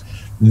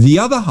 The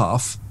other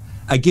half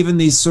are given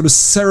these sort of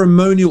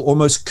ceremonial,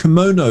 almost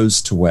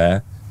kimonos to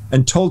wear,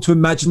 and told to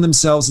imagine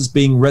themselves as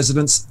being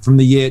residents from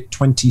the year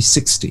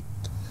 2060.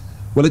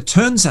 Well, it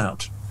turns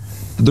out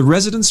that the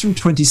residents from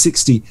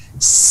 2060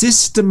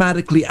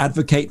 systematically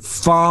advocate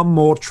far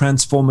more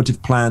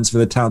transformative plans for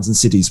their towns and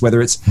cities,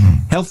 whether it's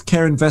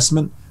healthcare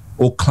investment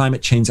or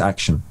climate change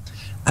action.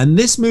 And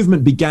this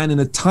movement began in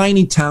a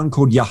tiny town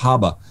called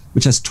Yahaba,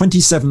 which has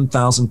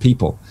 27,000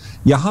 people.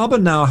 Yahaba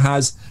now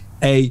has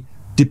a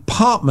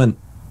department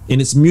in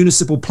its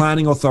municipal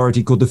planning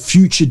authority called the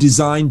Future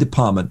Design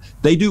Department.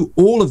 They do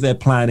all of their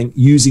planning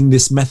using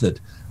this method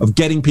of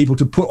getting people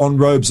to put on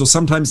robes or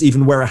sometimes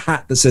even wear a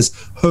hat that says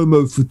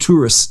Homo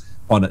Futurus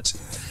on it.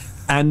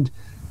 And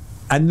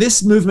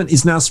this movement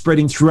is now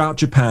spreading throughout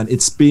Japan.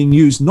 It's being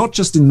used not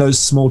just in those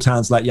small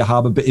towns like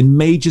Yahaba, but in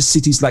major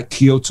cities like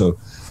Kyoto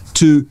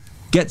to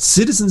get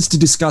citizens to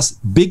discuss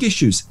big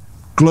issues: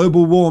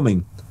 global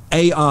warming,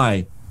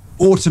 AI,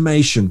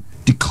 automation,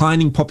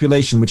 declining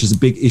population, which is a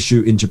big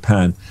issue in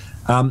Japan.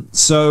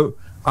 So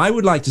I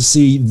would like to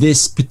see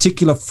this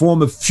particular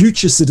form of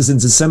future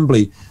citizens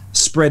assembly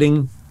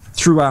spreading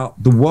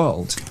throughout the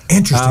world.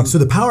 Interesting. So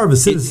the power of a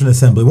citizen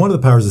assembly, one of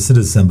the powers of a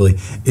citizen assembly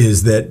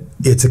is that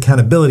its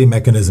accountability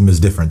mechanism is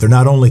different. They're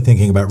not only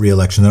thinking about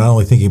re-election, they're not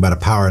only thinking about a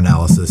power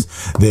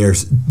analysis. They're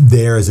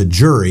there as a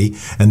jury,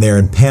 and they're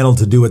empaneled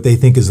to do what they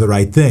think is the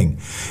right thing.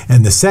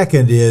 And the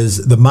second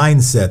is the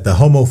mindset, the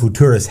Homo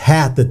Futurus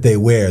hat that they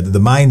wear, the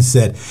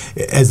mindset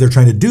as they're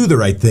trying to do the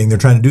right thing. They're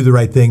trying to do the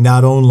right thing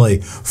not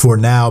only for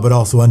now, but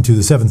also unto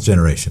the seventh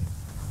generation.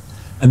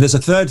 And there's a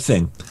third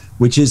thing,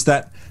 which is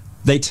that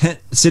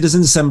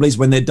citizen assemblies,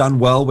 when they're done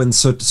well, when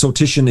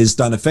sortition is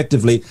done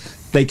effectively,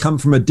 they come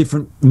from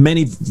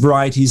many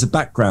varieties of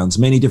backgrounds,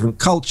 many different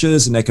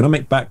cultures and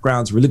economic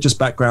backgrounds, religious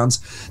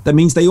backgrounds. That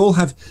means they all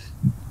have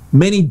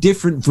many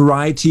different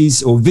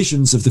varieties or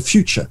visions of the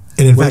future.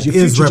 And in fact,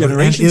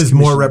 is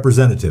more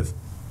representative.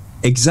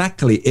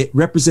 Exactly. It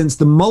represents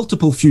the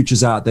multiple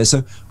futures out there.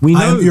 So we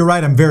know. You're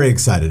right. I'm very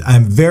excited. I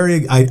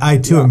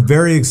too am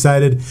very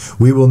excited.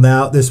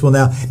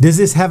 Does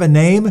this have a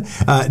name?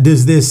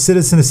 Does this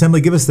citizen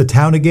assembly give us the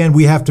town again?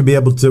 We have to be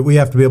able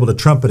to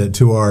trumpet it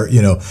to our,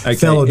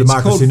 fellow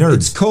democracy nerds.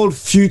 It's called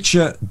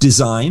Future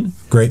Design.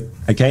 Great.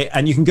 Okay.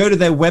 And you can go to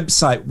their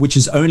website, which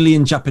is only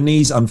in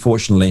Japanese,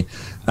 unfortunately.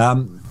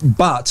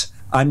 But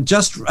I'm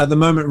just at the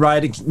moment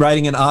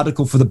writing an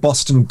article for the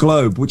Boston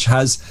Globe, which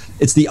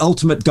it's the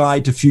ultimate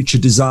guide to future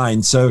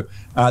design. So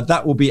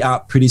that will be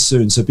out pretty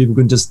soon. So people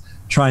can just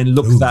try and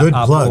look that good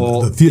up.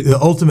 Plug. The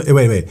ultimate.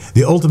 Wait.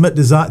 The ultimate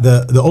design.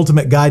 The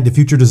ultimate guide to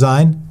future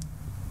design.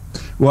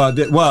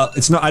 Well,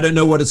 it's not. I don't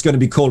know what it's going to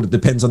be called. It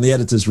depends on the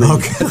editors, really.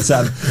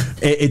 Okay.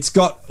 It's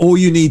got all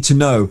you need to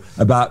know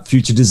about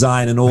future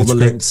design and all the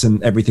links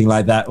and everything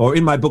like that. Or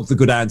in my book, The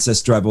Good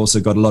Ancestor, I've also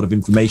got a lot of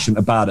information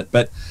about it.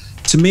 But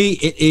to me,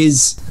 it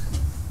is,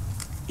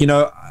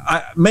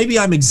 maybe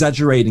I'm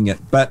exaggerating it,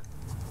 but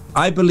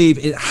I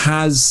believe it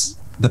has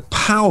the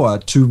power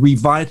to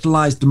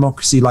revitalize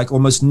democracy like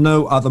almost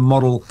no other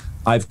model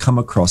I've come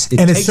across.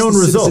 It's shown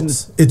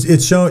results.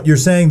 It's shown. You're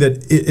saying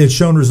that it's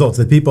shown results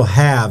that people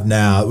have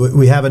now.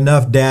 We have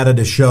enough data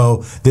to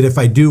show that if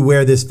I do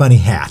wear this funny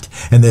hat,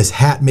 and this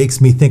hat makes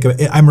me think of,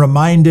 I'm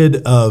reminded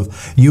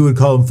of, you would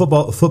call them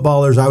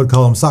footballers, I would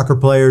call them soccer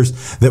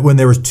players, that when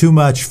there was too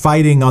much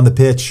fighting on the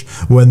pitch,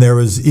 when there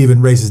was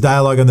even racist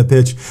dialogue on the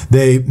pitch,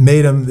 they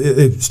made them.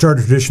 It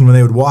started a tradition when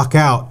they would walk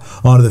out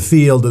onto the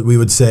field, that we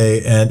would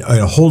say, and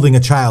holding a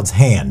child's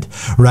hand,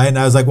 right? And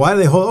I was like, why do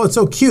they hold? Oh, it's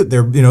so cute.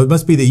 They're it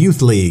must be the youth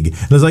league.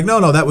 And I was like,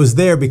 no, that was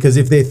there because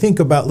if they think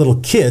about little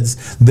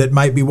kids that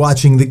might be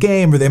watching the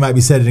game, or they might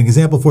be setting an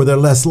example for, they're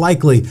less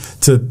likely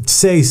to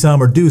say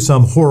some or do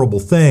some horrible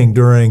thing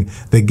during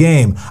the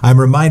game. I'm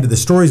reminded the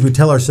stories we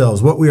tell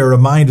ourselves, what we are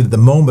reminded at the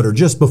moment or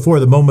just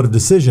before the moment of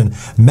decision,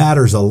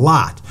 matters a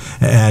lot.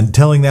 And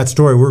telling that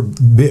story, we're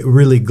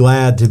really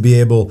glad to be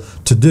able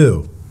to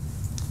do.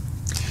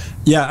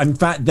 Yeah, in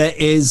fact, there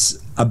is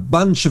a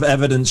bunch of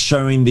evidence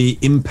showing the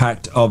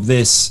impact of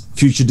this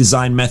future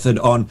design method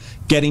on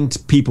getting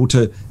people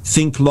to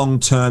think long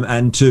term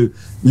and to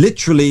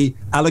literally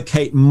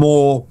allocate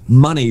more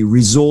money,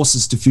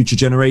 resources to future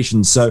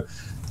generations. So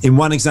in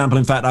one example,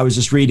 in fact, I was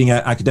just reading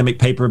an academic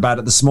paper about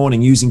it this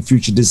morning using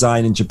future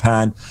design in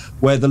Japan,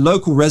 where the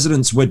local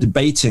residents were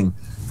debating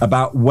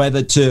about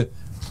whether to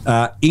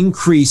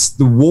increase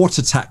the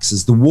water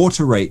taxes, the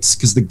water rates,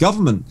 because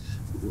the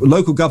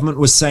local government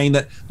was saying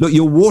that, look,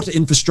 your water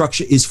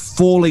infrastructure is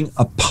falling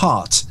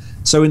apart.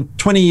 So in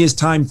 20 years'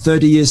 time,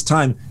 30 years'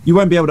 time, you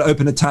won't be able to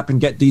open a tap and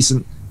get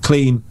decent,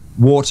 clean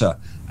water.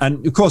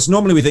 And of course,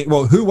 normally we think,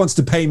 well, who wants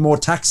to pay more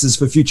taxes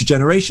for future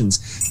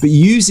generations? But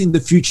using the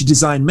future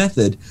design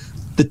method,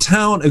 the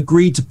town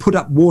agreed to put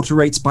up water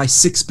rates by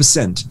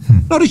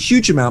 6%. Not a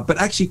huge amount, but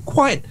actually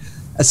quite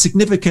a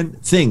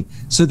significant thing.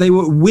 So they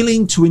were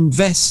willing to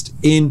invest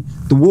in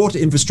the water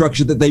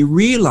infrastructure that they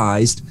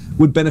realized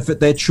would benefit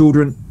their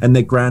children and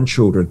their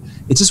grandchildren.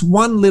 It's just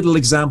one little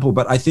example,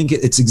 but I think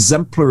it's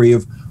exemplary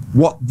of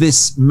what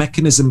this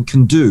mechanism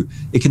can do.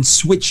 It can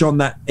switch on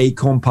that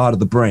acorn part of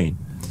the brain.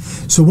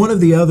 So one of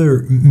the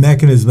other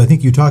mechanisms I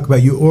think you talk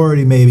about, you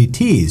already maybe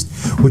teased,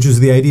 which is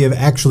the idea of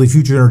actually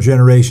future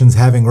generations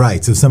having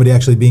rights, of somebody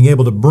actually being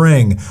able to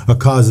bring a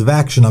cause of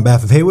action on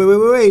behalf of, hey,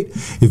 wait,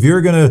 if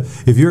you're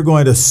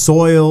going to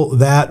soil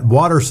that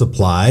water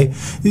supply,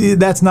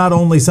 that's not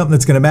only something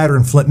that's going to matter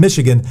in Flint,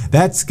 Michigan,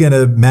 that's going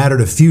to matter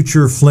to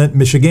future Flint,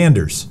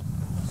 Michiganders.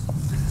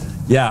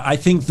 Yeah, I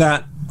think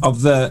that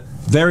of the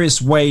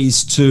various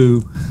ways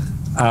to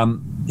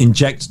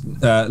inject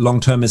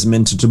long-termism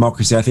into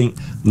democracy, I think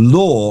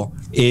law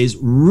is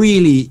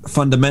really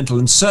fundamental.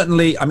 And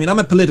certainly, I mean, I'm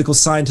a political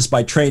scientist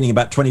by training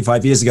about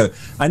 25 years ago.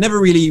 I never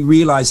really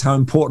realized how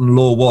important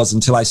law was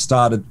until I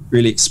started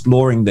really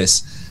exploring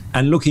this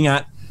and looking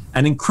at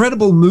an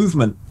incredible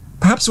movement,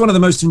 perhaps one of the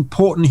most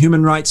important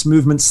human rights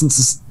movements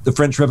since the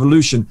French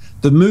Revolution,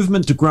 the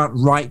movement to grant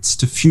rights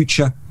to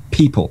future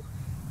people.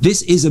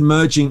 This is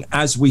emerging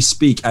as we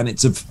speak, and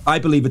I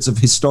believe it's of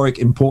historic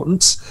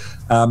importance.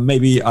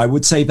 Maybe I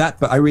would say that,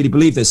 but I really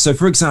believe this. So,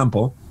 for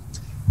example,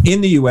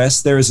 in the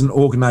US, there is an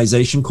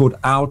organization called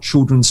Our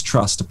Children's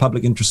Trust, a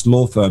public interest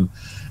law firm.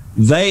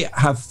 They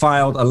have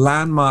filed a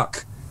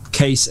landmark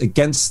case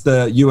against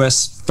the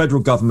US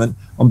federal government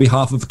on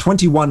behalf of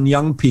 21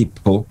 young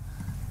people,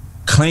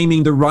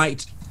 claiming the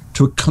right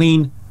to a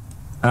clean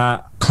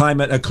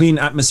climate, a clean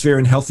atmosphere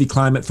and healthy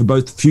climate for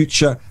both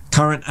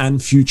current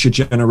and future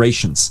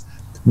generations.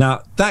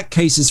 Now, that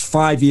case is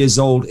 5 years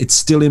old. It's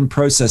still in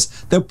process.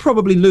 They'll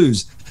probably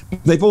lose.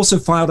 They've also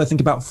filed, I think,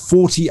 about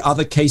 40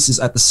 other cases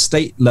at the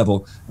state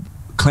level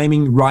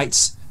claiming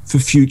rights for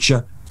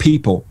future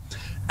people.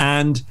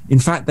 And in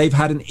fact, they've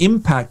had an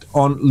impact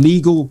on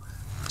legal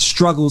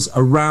struggles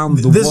around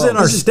the world. This is in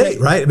our state,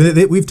 right? I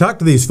mean, we've talked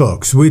to these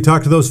folks. We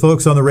talked to those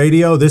folks on the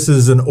radio. This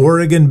is an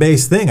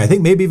Oregon-based thing. I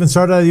think maybe even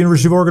started out of the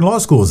University of Oregon Law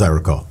School, as I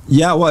recall.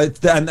 Yeah, well,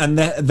 and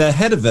the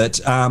head of it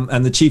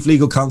and the chief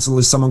legal counsel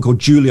is someone called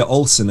Julia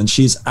Olson, and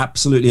she's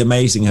absolutely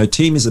amazing. Her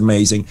team is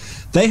amazing.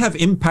 They have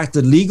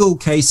impacted legal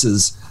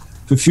cases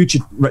for future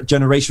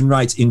generation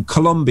rights in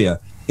Colombia,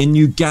 in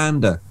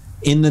Uganda,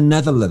 in the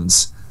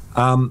Netherlands.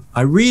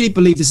 I really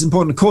believe this is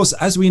important. Of course,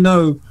 as we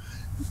know,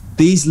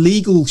 these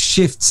legal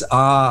shifts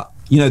are,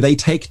 they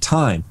take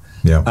time.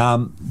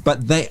 Yeah.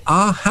 But they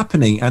are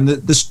happening, and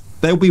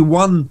there'll be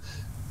one,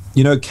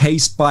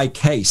 case by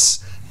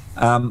case.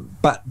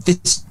 But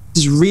this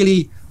is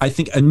really, I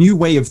think, a new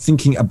way of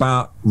thinking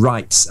about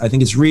rights. I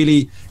think it's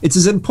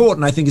as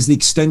important, I think, as the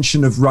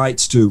extension of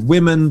rights to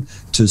women,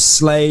 to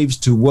slaves,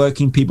 to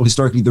working people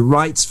historically, the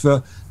rights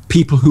for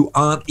people who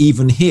aren't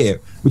even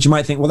here, which you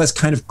might think, well, that's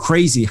kind of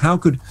crazy. How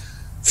could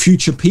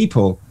future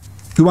people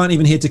who aren't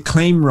even here to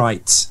claim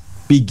rights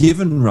be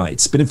given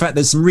rights? But in fact,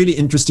 there's some really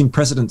interesting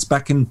precedents.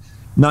 Back in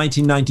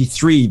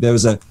 1993, there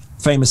was a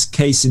famous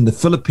case in the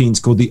Philippines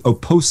called the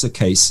Oposa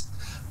case,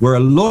 where a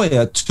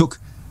lawyer took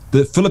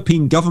the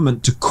Philippine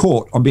government to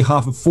court on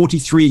behalf of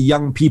 43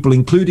 young people,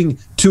 including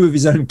 2 of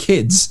his own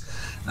kids,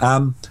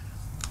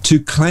 to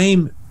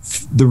claim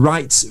the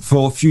rights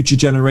for future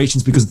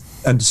generations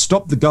and to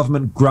stop the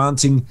government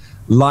granting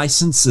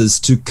licenses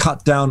to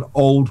cut down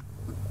old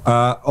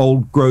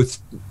growth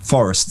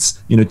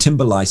forests,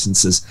 timber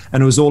licenses.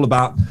 And it was all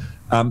about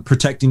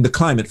protecting the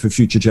climate for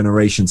future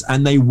generations.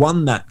 And they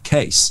won that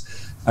case.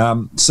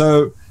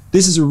 So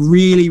this is a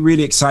really,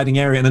 really exciting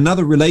area. And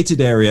another related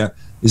area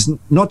is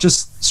not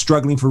just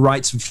struggling for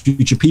rights for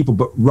future people,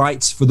 but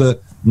rights for the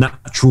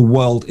natural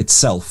world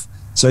itself.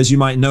 So as you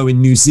might know,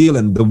 in New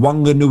Zealand, the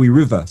Wanganui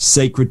River,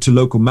 sacred to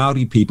local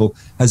Maori people,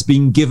 has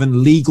been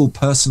given legal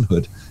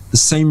personhood, the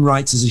same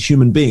rights as a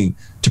human being,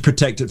 to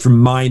protect it from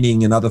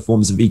mining and other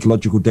forms of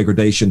ecological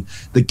degradation.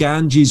 The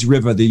Ganges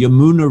River, the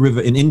Yamuna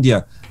River in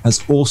India,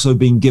 has also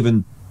been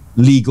given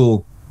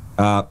legal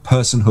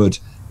personhood.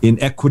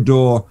 In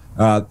Ecuador,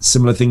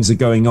 similar things are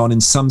going on.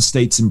 In some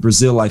states in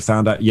Brazil, I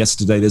found out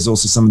yesterday, there's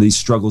also some of these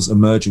struggles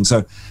emerging.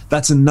 So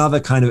that's another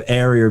kind of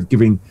area of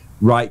giving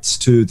rights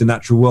to the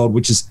natural world,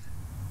 which is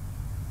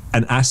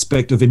an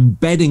aspect of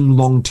embedding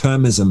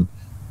long-termism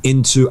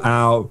into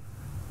our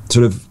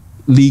sort of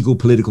legal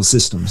political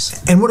systems.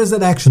 And what does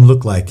that action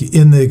look like?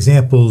 In the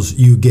examples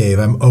you gave,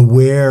 I'm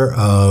aware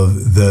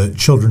of the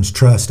Children's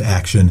Trust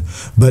action,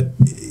 but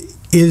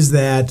is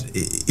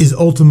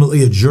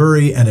ultimately a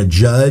jury and a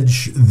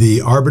judge the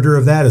arbiter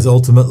of that? Is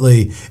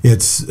ultimately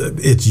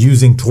it's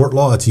using tort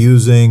law, it's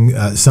using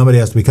somebody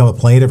has to become a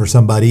plaintiff, or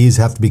somebody's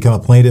have to become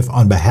a plaintiff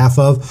on behalf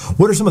of?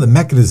 What are some of the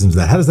mechanisms of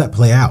that? How does that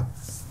play out?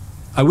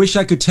 I wish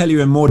I could tell you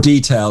in more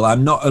detail.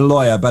 I'm not a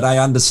lawyer, but I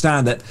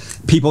understand that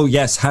people,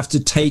 yes, have to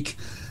take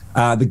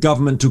the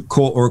government to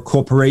court or a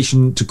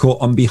corporation to court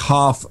on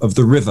behalf of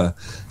the river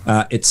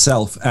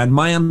itself. And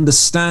my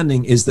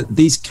understanding is that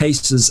these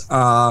cases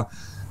are,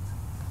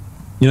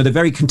 they're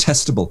very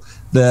contestable.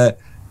 The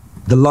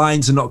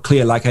lines are not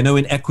clear. Like I know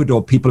in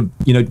Ecuador, people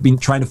have, been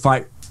trying to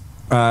fight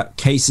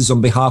cases on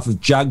behalf of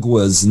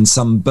jaguars and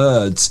some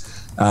birds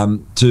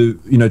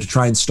to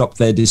try and stop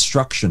their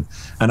destruction.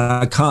 And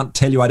I can't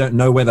tell you, I don't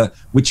know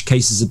which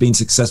cases have been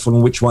successful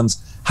and which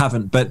ones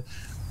haven't. But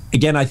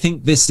again, I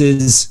think this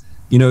is,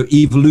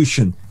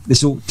 evolution.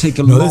 This will take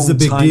a long time. No, this is a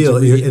big deal,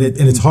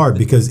 and it's hard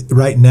because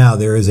right now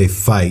there is a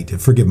fight.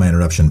 Forgive my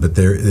interruption, but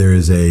there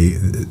is a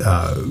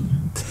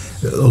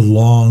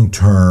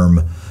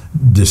long-term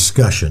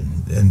discussion,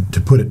 and to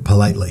put it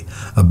politely,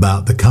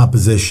 about the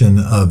composition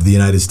of the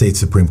United States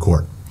Supreme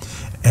Court.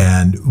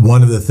 And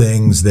one of the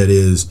things that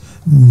is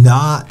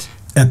not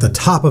at the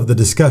top of the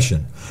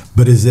discussion,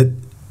 but is it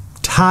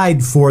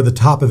tied for the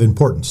top of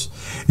importance,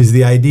 is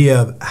the idea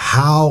of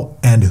how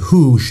and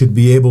who should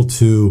be able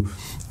to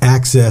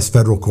access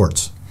federal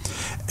courts.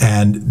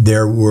 And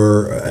there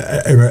were,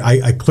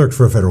 I clerked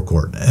for a federal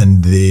court,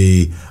 and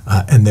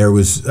there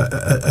was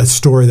a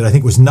story that I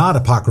think was not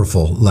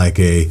apocryphal, like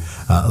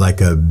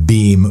a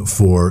beam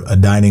for a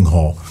dining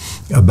hall,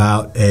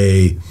 about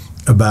a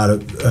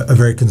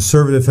very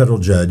conservative federal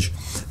judge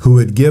who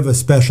would give a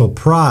special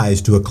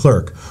prize to a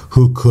clerk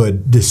who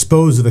could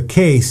dispose of a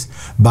case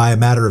by a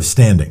matter of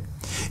standing.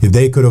 If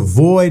they could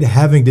avoid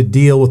having to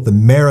deal with the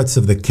merits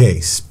of the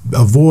case,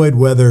 avoid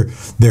whether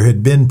there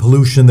had been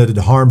pollution that had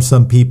harmed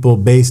some people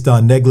based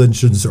on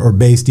negligence or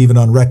based even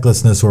on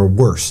recklessness or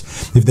worse,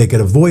 if they could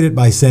avoid it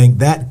by saying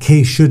that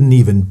case shouldn't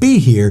even be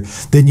here,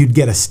 then you'd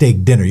get a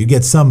steak dinner, you'd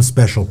get some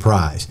special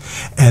prize.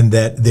 And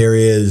that there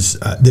is,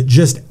 that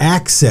just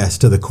access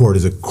to the court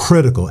is a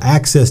critical,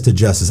 access to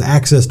justice,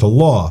 access to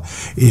law,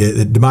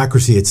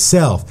 democracy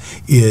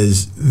itself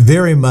is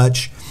very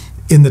much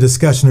in the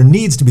discussion, or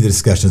needs to be the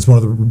discussion. It's one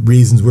of the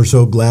reasons we're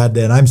so glad,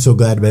 and I'm so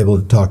glad to be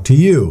able to talk to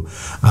you.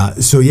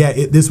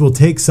 This will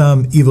take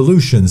some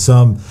evolution,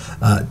 some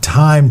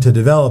time to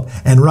develop.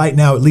 And right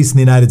now, at least in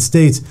the United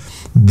States,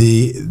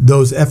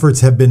 those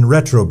efforts have been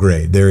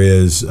retrograde. There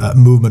is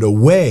movement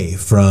away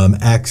from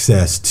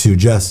access to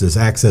justice,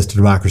 access to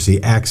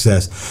democracy,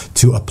 access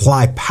to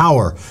apply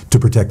power to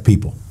protect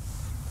people.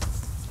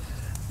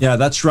 Yeah,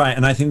 that's right.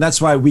 And I think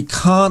that's why we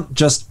can't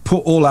just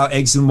put all our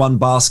eggs in one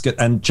basket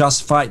and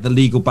just fight the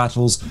legal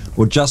battles,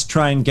 or just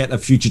try and get a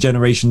future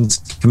generations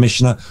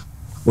commissioner,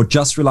 or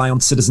just rely on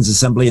citizens'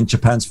 assembly and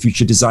Japan's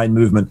future design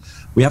movement.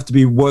 We have to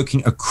be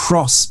working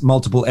across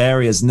multiple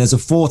areas. And there's a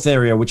fourth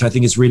area, which I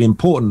think is really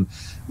important,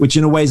 which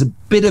in a way is a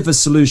bit of a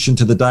solution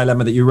to the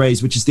dilemma that you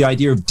raised, which is the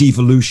idea of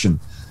devolution.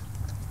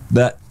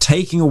 That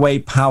taking away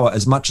power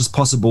as much as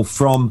possible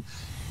from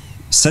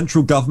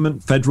central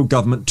government, federal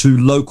government, to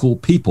local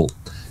people.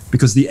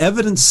 Because the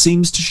evidence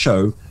seems to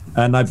show,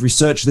 and I've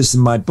researched this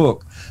in my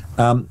book,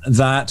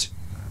 that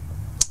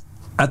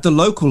at the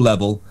local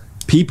level,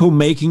 people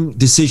making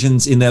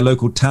decisions in their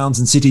local towns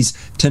and cities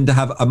tend to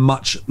have a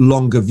much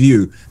longer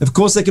view. Of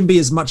course, there can be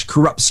as much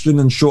corruption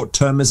and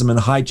short-termism and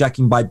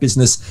hijacking by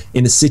business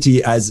in a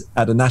city as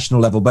at a national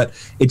level, but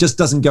it just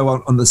doesn't go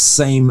on the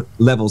same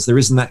levels. There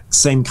isn't that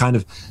same kind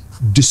of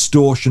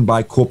distortion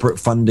by corporate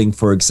funding,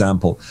 for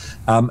example.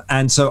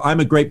 And so I'm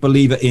a great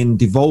believer in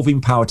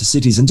devolving power to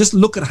cities. And just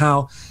look at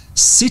how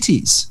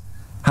cities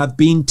have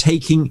been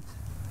taking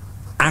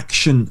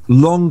action,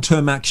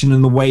 long-term action,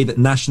 in the way that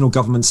national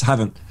governments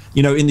haven't.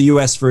 You know, in the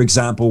US, for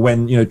example,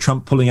 when, you know,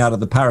 Trump pulling out of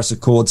the Paris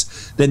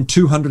Accords, then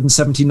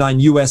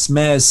 279 US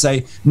mayors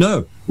say,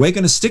 no, we're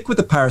going to stick with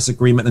the Paris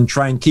Agreement and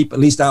try and keep at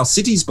least our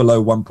cities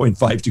below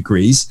 1.5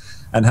 degrees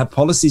and have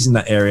policies in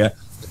that area.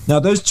 Now,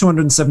 those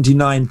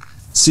 279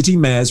 city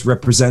mayors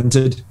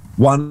represented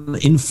 1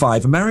 in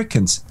 5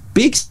 Americans.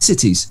 Big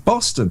cities,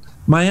 Boston,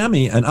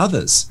 Miami, and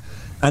others.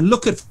 And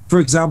look at,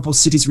 for example,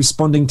 cities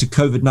responding to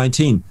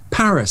COVID-19.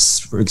 Paris,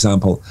 for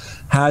example,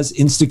 has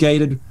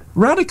instigated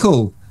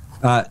radical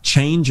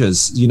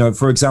changes, you know,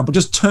 for example,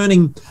 just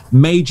turning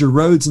major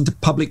roads into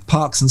public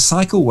parks and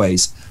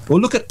cycleways. Or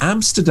look at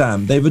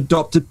Amsterdam. They've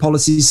adopted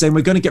policies saying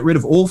we're going to get rid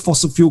of all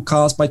fossil fuel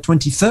cars by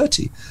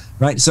 2030,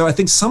 right? So I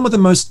think some of the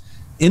most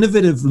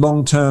innovative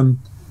long-term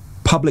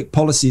public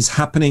policies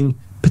happening,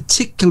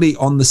 particularly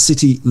on the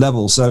city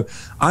level. So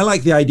I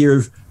like the idea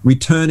of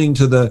returning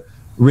to the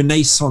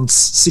Renaissance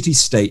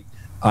city-state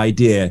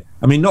idea.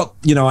 I mean, not,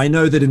 you know, I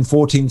know that in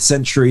 14th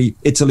century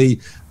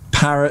Italy,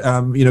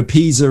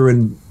 Pisa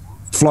and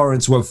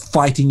Florence were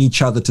fighting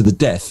each other to the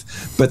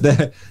death, but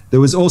there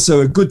was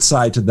also a good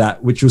side to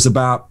that, which was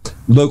about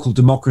local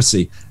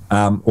democracy,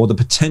 or the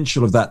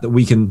potential of that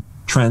we can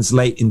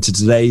translate into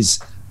today's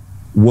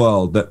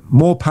world. That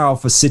more power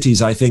for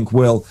cities, I think,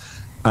 will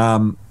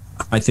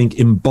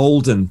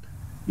embolden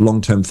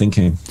long-term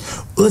thinking.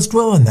 Let's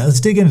dwell on that. Let's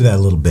dig into that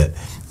a little bit.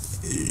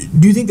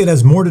 Do you think that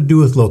has more to do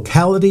with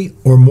locality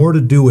or more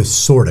to do with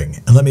sorting?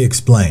 And let me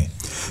explain.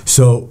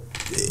 So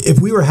if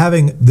we were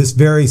having a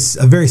very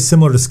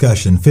similar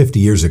discussion 50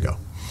 years ago,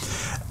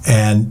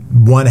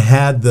 and one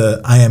had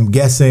I am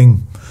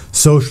guessing,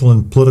 social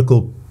and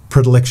political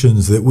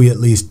predilections that we at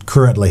least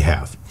currently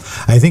have,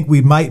 I think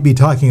we might be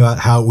talking about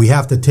how we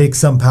have to take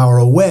some power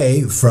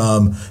away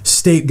from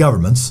state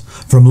governments,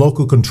 from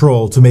local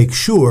control, to make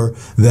sure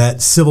that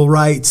civil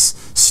rights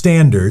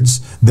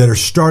standards that are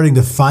starting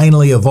to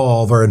finally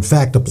evolve are in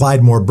fact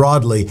applied more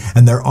broadly,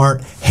 and there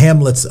aren't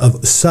hamlets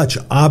of such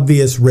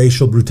obvious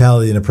racial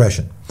brutality and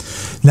oppression.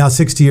 Now,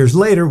 60 years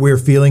later, we're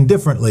feeling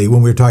differently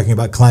when we're talking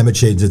about climate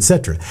change,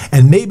 etc.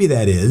 And maybe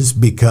that is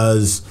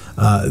because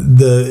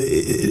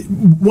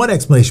one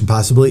explanation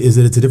possibly is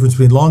that it's a difference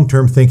between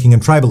long-term thinking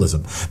and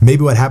tribalism.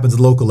 Maybe what happens at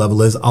the local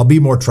level is I'll be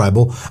more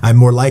tribal, I'm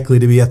more likely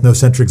to be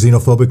ethnocentric,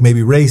 xenophobic,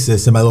 maybe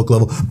racist in my local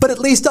level, but at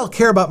least I'll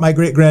care about my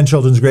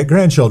great-grandchildren's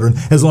great-grandchildren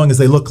as long as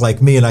they look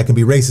like me and I can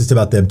be racist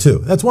about them too.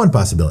 That's one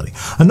possibility.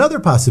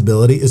 Another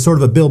possibility is sort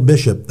of a Bill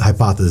Bishop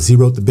hypothesis. He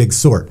wrote The Big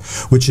Sort,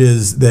 which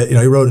is that,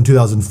 he wrote in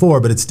 2004,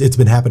 but it's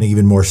been happening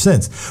even more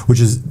since,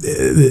 which is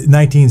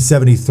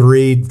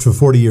 1973 to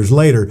 40 years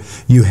later,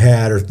 you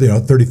had, or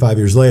 35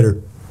 years later,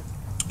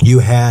 you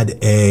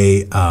had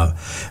a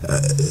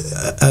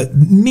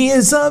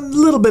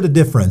little bit of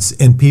difference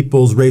in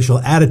people's racial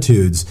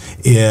attitudes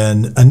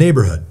in a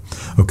neighborhood,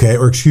 okay,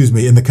 or excuse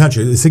me, in the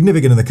country,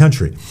 significant in the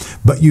country,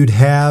 but you'd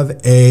have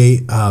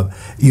a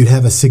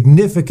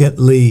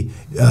significantly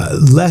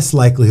less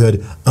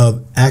likelihood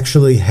of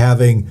actually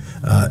having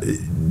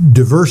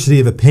diversity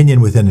of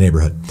opinion within a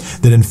neighborhood.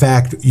 That in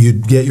fact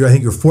you'd get, I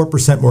think you're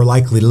 4% more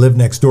likely to live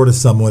next door to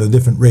someone with a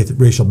different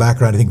racial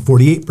background. I think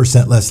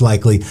 48% less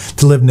likely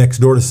to live next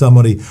door to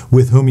somebody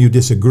with whom you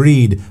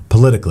disagreed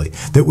politically.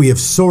 That we have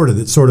sorted,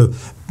 that sort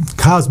of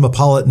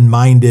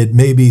cosmopolitan-minded,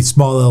 maybe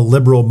small L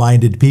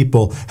liberal-minded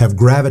people have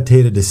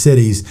gravitated to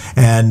cities,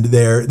 and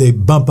they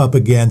bump up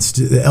against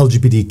the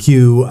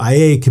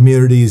LGBTQIA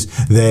communities.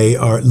 They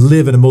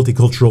live in a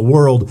multicultural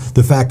world.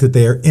 The fact that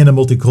they are in a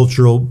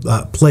multicultural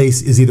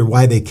place is either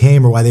why they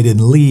came or why they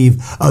didn't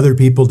leave. Other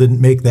people didn't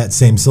make that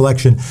same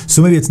selection.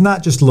 So maybe it's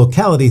not just a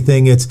locality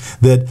thing. It's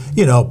that,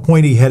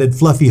 pointy-headed,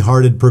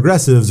 fluffy-hearted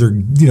progressives are,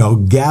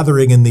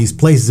 gathering in these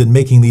places and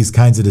making these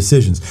kinds of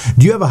decisions.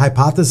 Do you have a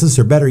hypothesis,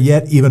 or better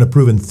yet, even a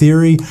proven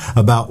theory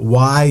about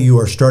why you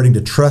are starting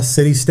to trust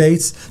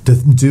city-states to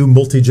do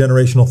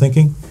multi-generational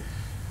thinking?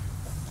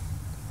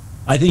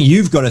 I think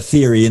you've got a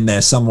theory in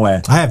there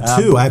somewhere. I have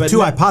two. I have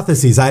two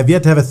hypotheses. I have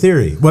yet to have a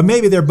theory. Well,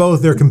 maybe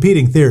they're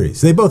competing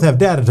theories. They both have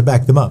data to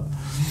back them up.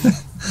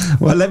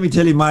 Well, let me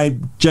tell you my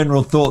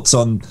general thoughts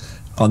on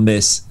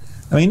this.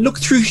 I mean, look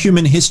through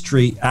human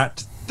history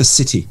at the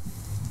city.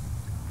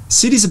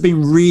 Cities have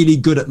been really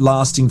good at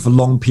lasting for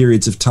long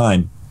periods of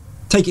time.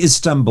 Take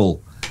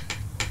Istanbul.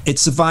 It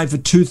survived for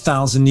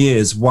 2,000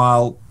 years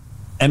while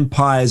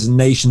empires and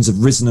nations have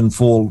risen and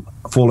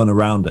fallen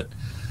around it.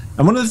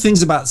 And one of the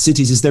things about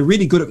cities is they're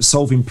really good at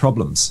solving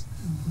problems.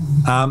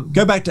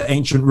 Go back to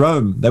ancient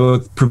Rome. They were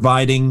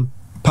providing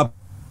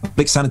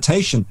public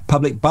sanitation,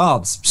 public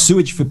baths,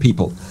 sewage for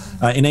people.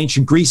 In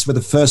ancient Greece were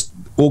the first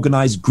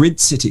organized grid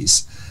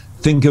cities.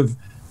 Think of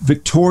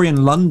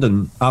Victorian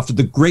London after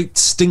the great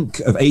stink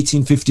of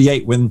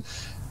 1858, when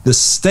the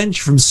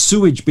stench from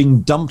sewage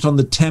being dumped on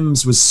the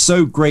Thames was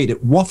so great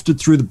it wafted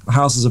through the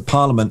Houses of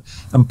Parliament,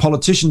 and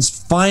politicians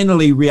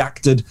finally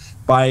reacted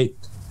by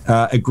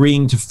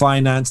agreeing to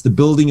finance the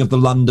building of the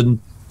London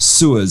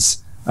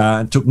sewers.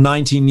 It took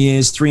 19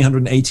 years,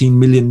 318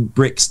 million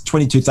bricks,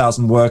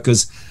 22,000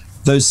 workers.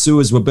 Those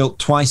sewers were built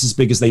twice as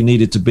big as they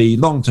needed to be.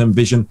 Long-term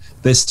vision.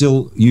 They're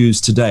still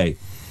used today.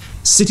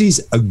 Cities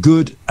are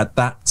good at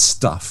that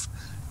stuff.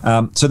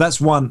 So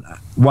that's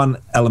one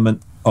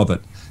element of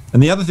it.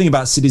 And the other thing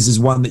about cities is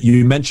one that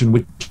you mentioned,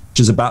 which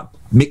is about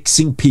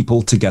mixing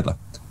people together.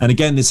 And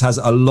again, this has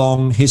a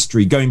long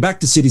history, going back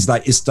to cities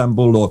like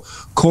Istanbul or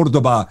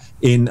Cordoba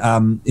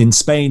in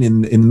Spain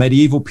in the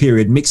medieval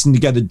period, mixing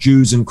together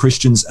Jews and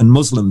Christians and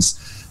Muslims.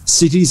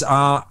 Cities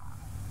are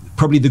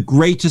probably the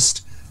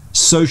greatest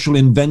social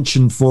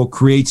invention for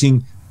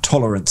creating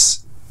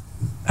tolerance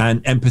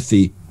and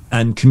empathy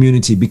and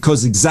community,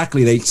 because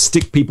exactly they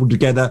stick people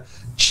together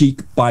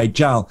cheek by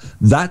jowl.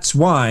 That's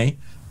why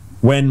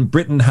when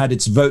Britain had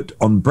its vote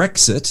on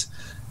Brexit,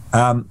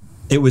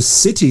 it was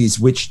cities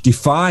which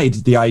defied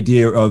the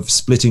idea of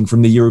splitting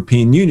from the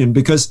European Union,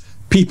 because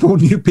people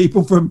knew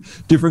people from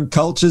different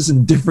cultures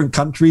and different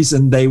countries,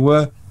 and they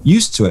were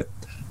used to it.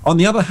 On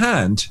the other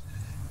hand,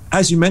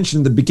 as you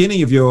mentioned at the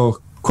beginning of your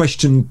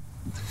question,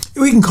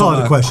 we can call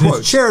it a question.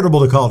 Quote. It's charitable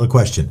to call it a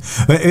question.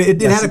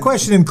 It had a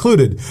question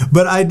included,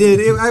 but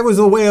I was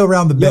a way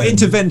around the bend.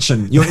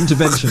 Your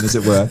intervention, as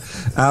it were.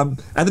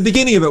 At the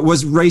beginning of it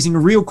was raising a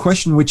real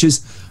question, which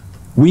is,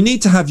 we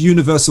need to have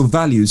universal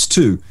values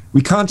too.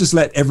 We can't just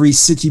let every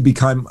city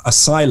become a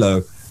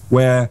silo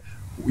where,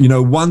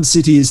 one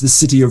city is the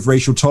city of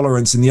racial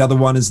tolerance and the other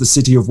one is the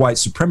city of white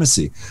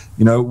supremacy.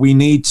 We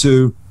need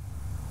to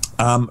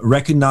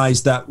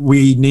recognize that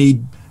we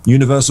need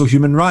universal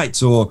human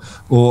rights or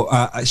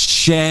a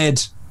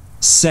shared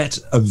set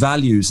of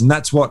values. And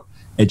that's what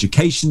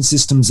education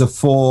systems are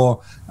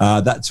for.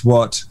 That's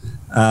what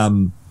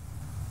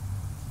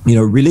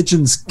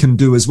religions can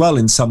do as well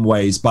in some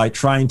ways, by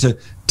trying to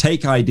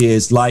take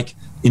ideas like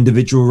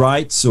individual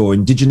rights or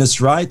indigenous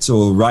rights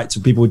or rights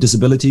of people with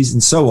disabilities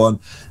and so on,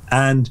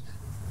 and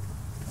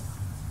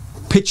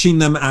pitching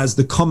them as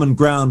the common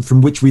ground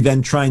from which we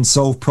then try and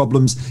solve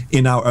problems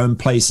in our own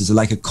places,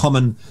 like a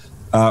common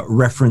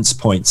reference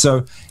point.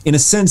 So in a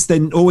sense,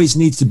 there always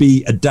needs to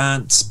be a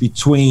dance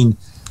between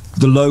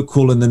the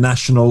local and the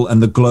national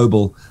and the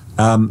global.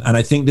 And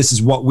I think this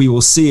is what we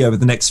will see over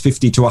the next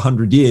 50 to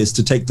 100 years.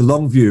 To take the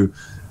long view,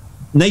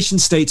 nation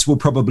states will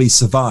probably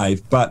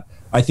survive, but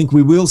I think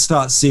we will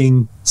start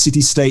seeing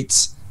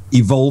city-states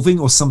evolving,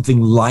 or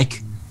something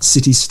like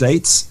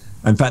city-states.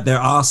 In fact, there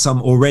are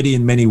some already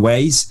in many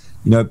ways.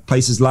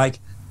 Places like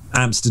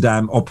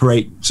Amsterdam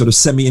operate sort of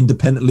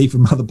semi-independently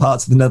from other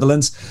parts of the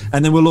Netherlands.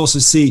 And then we'll also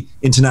see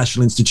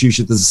international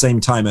institutions at the same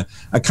time,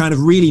 a kind of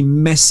really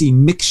messy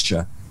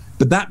mixture.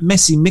 But that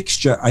messy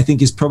mixture, I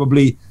think, is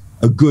probably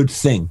a good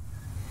thing.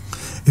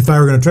 If I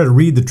were going to try to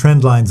read the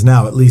trend lines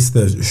now, at least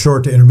the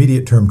short to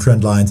intermediate term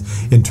trend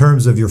lines, in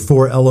terms of your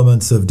four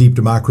elements of deep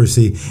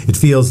democracy, it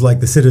feels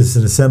like the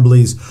citizen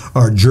assemblies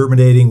are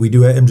germinating.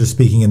 I'm just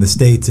speaking in the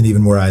States and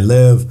even where I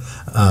live,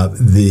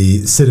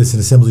 the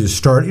citizen assemblies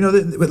start,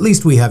 at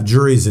least we have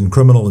juries in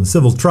criminal and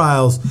civil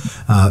trials.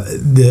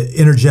 The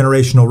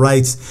intergenerational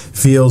rights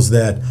feels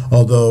that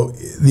although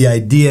the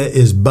idea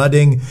is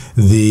budding,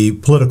 the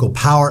political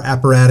power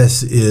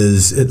apparatus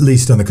is, at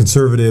least on the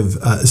conservative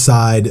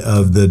side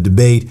of the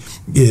debate,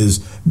 is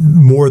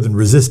more than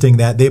resisting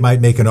that. They might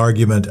make an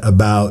argument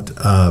about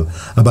a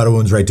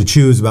woman's right to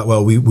choose, about,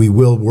 well, we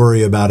will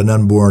worry about an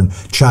unborn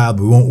child,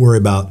 but we won't worry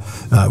about,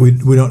 we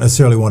don't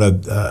necessarily want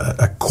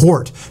a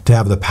court to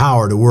have the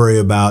power to worry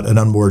about an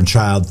unborn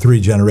child 3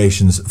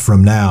 generations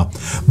from now.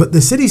 But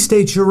the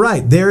city-states, you're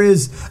right, there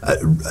is,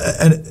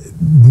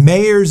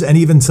 mayors and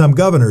even some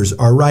governors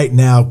are right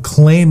now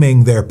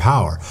claiming their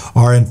power,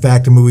 are in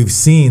fact, we've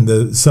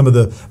seen some of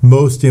the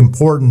most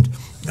important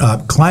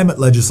climate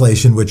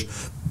legislation, which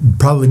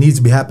probably needs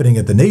to be happening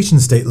at the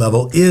nation-state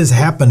level, is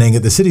happening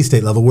at the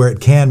city-state level, where it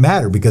can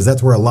matter, because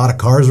that's where a lot of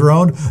cars are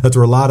owned. That's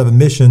where a lot of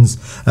emissions.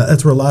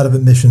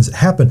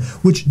 Happen,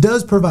 which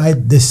does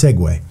provide this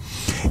segue.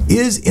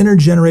 Is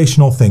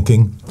intergenerational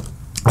thinking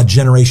a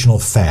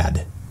generational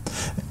fad?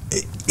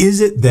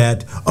 Is it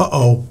that,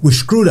 we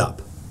screwed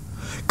up?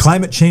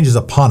 Climate change is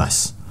upon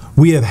us.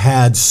 We have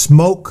had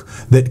smoke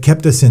that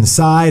kept us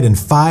inside and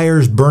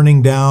fires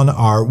burning down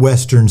our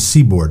western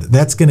seaboard.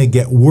 That's going to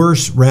get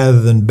worse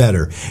rather than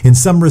better. In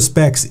some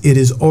respects, it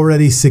is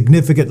already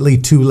significantly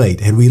too late.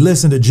 Had we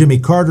listened to Jimmy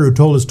Carter, who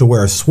told us to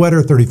wear a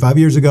sweater 35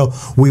 years ago,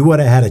 we would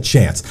have had a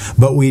chance.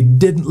 But we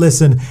didn't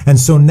listen, and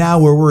so now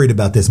we're worried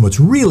about this. And what's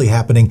really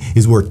happening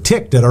is we're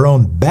ticked at our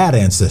own bad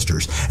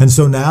ancestors. And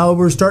so now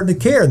we're starting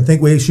to care and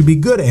think we should be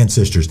good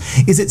ancestors.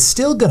 Is it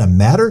still going to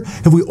matter?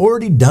 Have we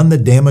already done the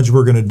damage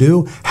we're going to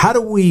do? How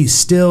do we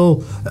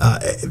still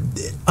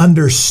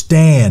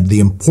understand the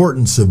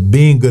importance of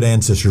being good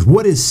ancestors?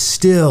 What is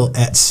still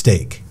at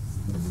stake?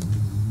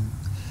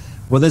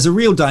 Well, there's a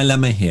real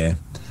dilemma here,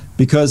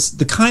 because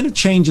the kind of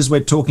changes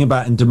we're talking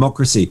about in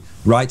democracy,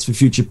 rights for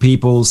future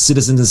peoples,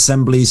 citizens'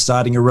 assemblies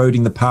starting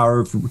eroding the power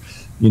of,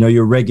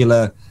 your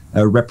regular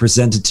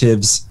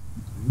representatives,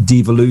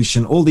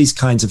 devolution, all these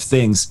kinds of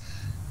things,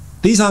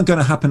 these aren't going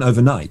to happen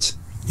overnight.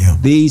 Yeah.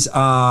 This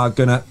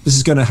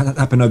is going to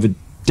happen over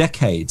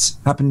decades,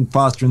 happen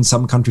faster in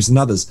some countries than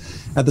others.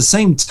 At the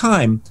same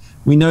time,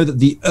 we know that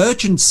the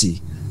urgency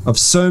of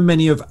so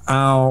many of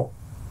our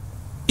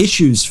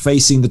issues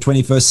facing the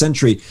 21st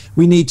century,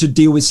 we need to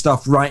deal with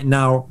stuff right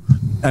now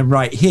and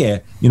right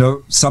here.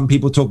 Some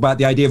people talk about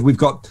the idea of we've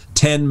got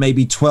 10,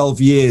 maybe 12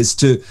 years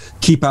to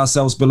keep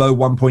ourselves below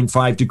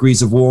 1.5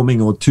 degrees of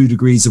warming or 2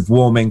 degrees of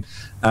warming.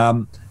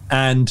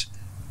 And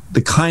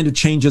the kind of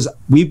changes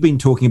we've been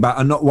talking about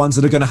are not ones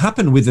that are going to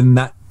happen within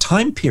that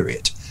time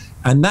period.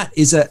 And that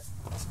is a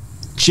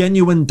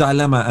genuine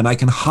dilemma, and I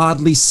can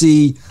hardly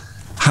see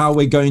how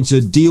we're going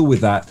to deal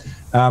with that.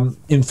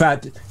 In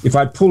fact, if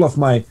I pull off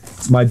my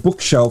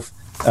bookshelf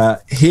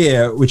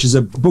here, which is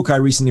a book I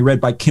recently read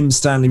by Kim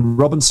Stanley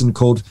Robinson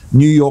called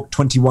New York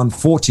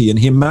 2140, and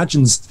he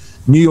imagines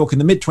New York in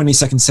the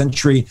mid-22nd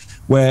century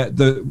where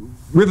the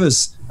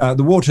rivers,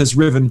 the water has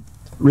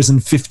risen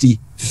 50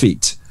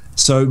 feet.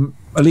 So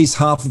at least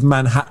half of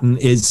Manhattan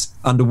is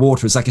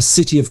underwater. It's like a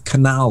city of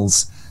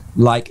canals,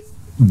 like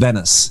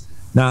Venice.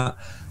 Now,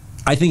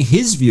 I think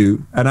his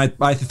view, and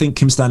I think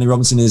Kim Stanley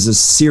Robinson is a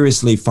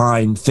seriously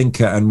fine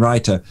thinker and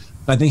writer,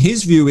 I think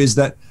his view is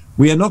that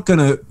we are not going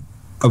to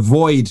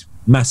avoid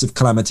massive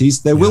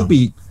calamities. There will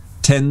be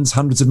tens,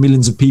 hundreds of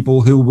millions of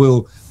people who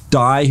will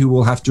die, who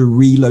will have to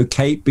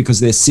relocate because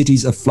their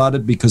cities are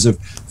flooded, because of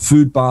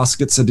food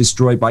baskets are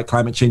destroyed by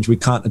climate change. We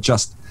can't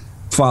adjust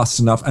fast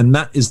enough, and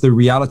that is the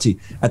reality.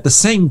 At the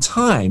same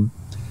time,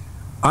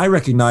 I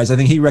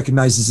think he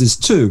recognizes this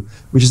too,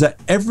 which is that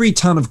every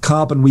ton of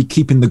carbon we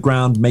keep in the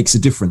ground makes a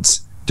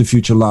difference to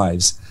future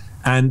lives.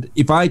 And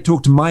if I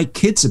talk to my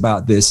kids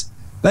about this,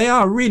 they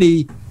are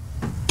really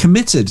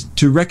committed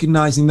to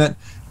recognizing that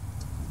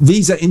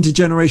these are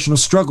intergenerational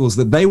struggles,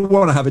 that they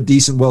want to have a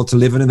decent world to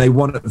live in, and they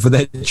want it for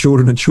their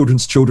children and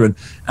children's children,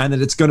 and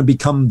that it's going to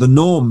become the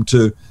norm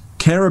to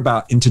care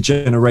about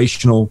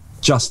intergenerational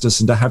justice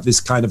and to have this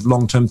kind of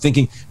long-term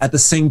thinking at the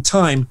same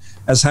time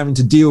as having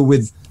to deal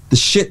with the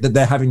shit that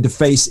they're having to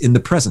face in the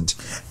present,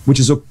 which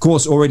is of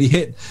course already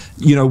hit,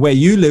 where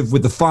you live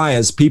with the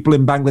fires, people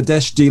in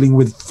Bangladesh dealing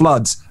with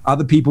floods,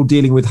 other people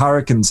dealing with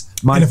hurricanes,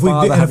 my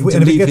father having to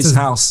leave his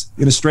house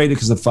in Australia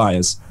because of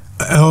fires.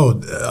 No,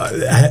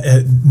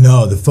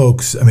 the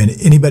folks,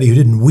 anybody who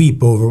didn't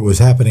weep over what was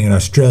happening in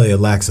Australia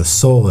lacks a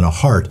soul and a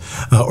heart,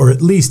 or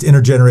at least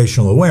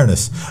intergenerational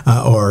awareness,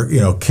 or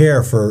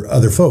care for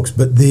other folks.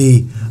 But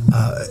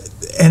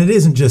and it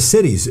isn't just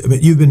cities.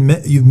 You've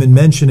been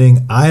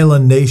mentioning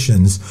island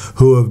nations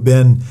who have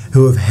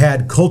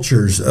had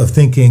cultures of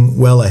thinking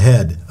well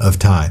ahead of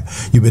time.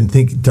 You've been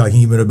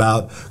talking even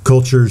about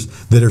cultures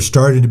that are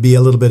starting to be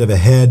a little bit of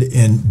ahead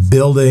in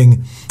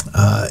building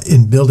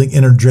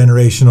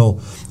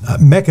intergenerational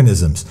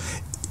mechanisms.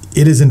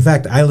 It is, in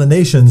fact, island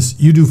nations.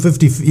 You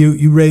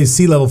raise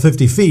sea level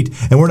 50 feet,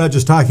 and we're not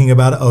just talking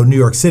about New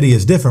York City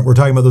is different. We're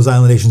talking about those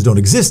island nations don't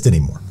exist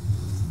anymore.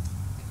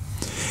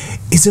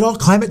 Is it all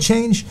climate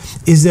change?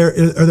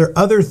 Are there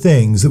other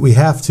things that we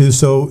have to?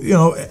 So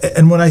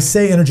and when I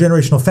say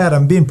intergenerational fad,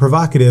 I'm being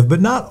provocative, but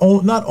not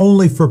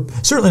only for,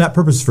 certainly not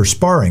purposes for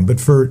sparring, but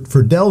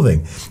for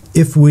delving.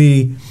 If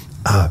we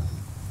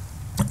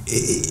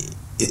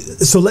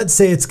so let's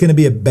say it's going to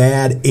be a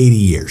bad 80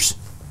 years.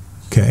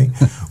 Okay,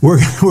 we're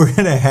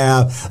going to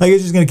have,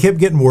 it's just going to keep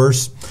getting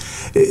worse.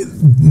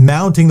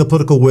 Mounting the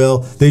political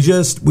will. We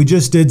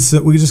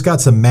just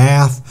got some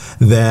math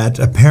that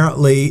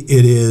apparently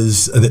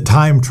that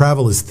time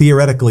travel is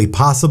theoretically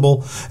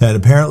possible, and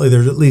apparently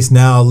there's at least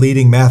now a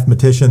leading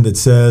mathematician that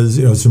says,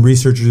 some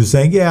researchers are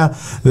saying,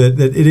 that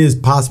it is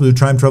possible to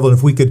time travel, and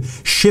if we could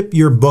ship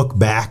your book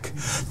back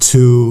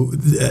to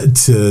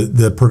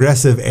the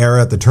progressive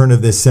era at the turn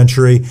of this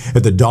century,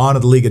 at the dawn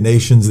of the League of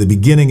Nations, the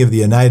beginning of the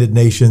United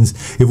Nations,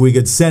 if we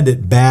could send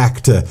it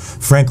back to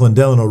Franklin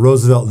Delano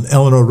Roosevelt and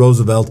Eleanor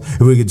Roosevelt, if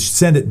we could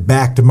send it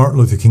back to Martin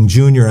Luther King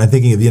Jr., and I'm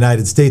thinking of the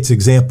United States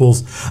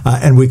examples,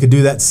 And we could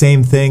do that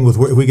same thing with,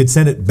 we could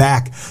send it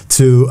back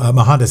to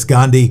Mohandas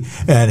Gandhi,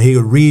 and he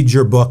would read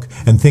your book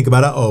and think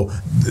about,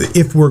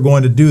 if we're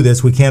going to do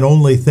this, we can't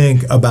only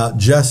think about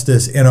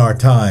justice in our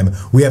time,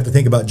 we have to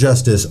think about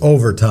justice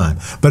over time.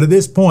 But at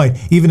this point,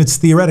 even it's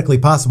theoretically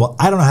possible,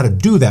 I don't know how to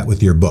do that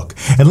with your book.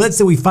 And let's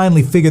say we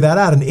finally figure that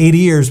out in 80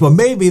 years, well,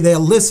 maybe they'll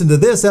listen to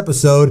this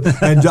episode,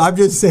 and I'm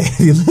just saying,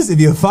 if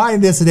you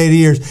find this in 80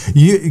 years,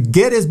 you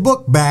get his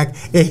book back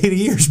 80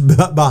 years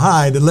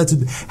behind, and let's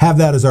have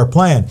that as our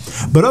plan.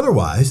 But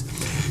otherwise,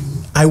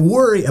 I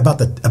worry about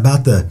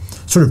the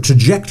sort of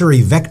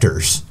trajectory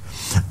vectors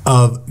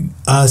of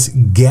us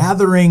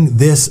gathering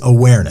this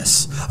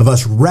awareness, of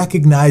us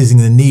recognizing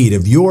the need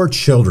of your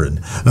children,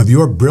 of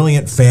your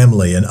brilliant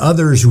family, and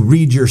others who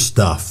read your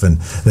stuff,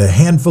 and the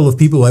handful of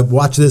people who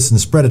watch this and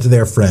spread it to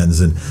their friends,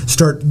 and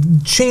start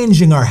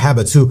changing our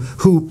habits,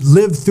 who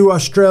lived through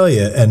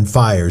Australia and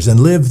fires, and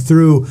lived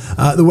through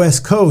the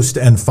West Coast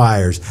and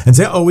fires, and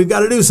say, we've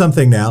got to do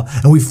something now.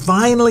 And we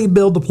finally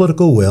build the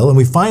political will, and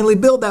we finally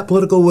build that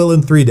political will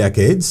in 3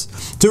 decades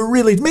to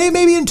really,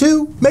 maybe in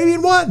 2, maybe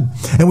in 1.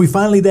 And we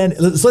finally then,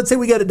 let's say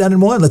we get it done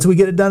in 1, let's say we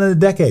get it done in a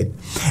decade.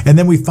 And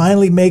then we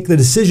finally make the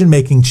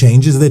decision-making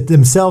changes that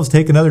themselves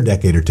take another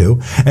decade or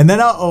 2. And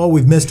then,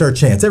 we've missed our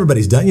chance.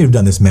 Everybody's done, you've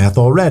done this math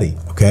already,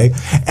 okay?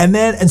 And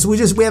so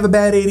we have a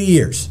bad 80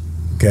 years,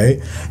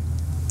 okay?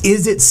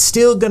 Is it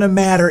still going to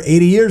matter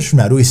 80 years from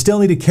now? Do we still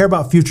need to care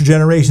about future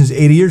generations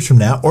 80 years from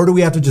now? Or do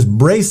we have to just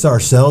brace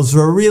ourselves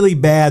for a really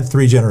bad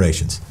 3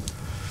 generations?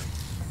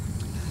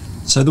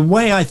 So the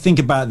way I think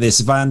about this,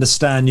 if I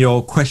understand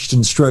your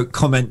question stroke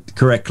comment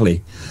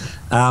correctly,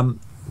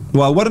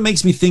 what it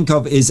makes me think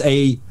of is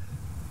a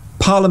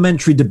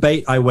parliamentary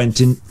debate I went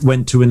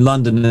to in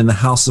London in the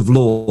House of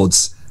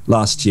Lords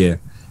last year.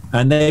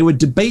 And they were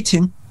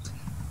debating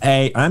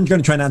I'm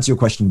going to try and answer your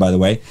question, by the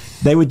way.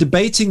 They were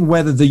debating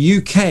whether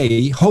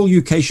the whole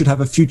UK should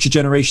have a Future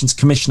Generations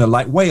Commissioner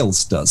like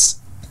Wales does.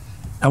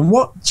 And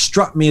what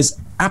struck me as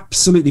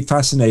absolutely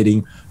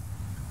fascinating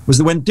was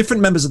that when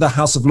different members of the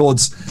House of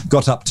Lords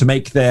got up to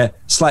make their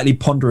slightly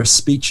ponderous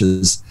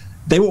speeches,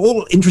 they were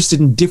all interested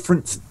in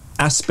different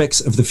aspects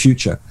of the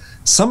future.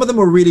 Some of them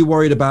were really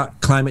worried about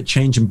climate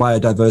change and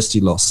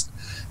biodiversity loss.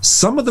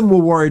 Some of them were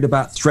worried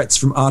about threats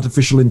from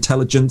artificial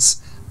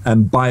intelligence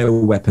and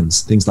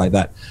bioweapons, things like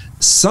that.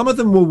 Some of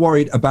them were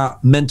worried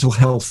about mental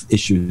health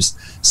issues.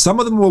 Some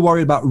of them were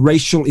worried about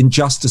racial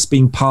injustice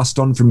being passed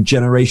on from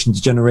generation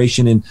to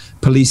generation in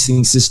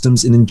policing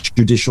systems and in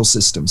judicial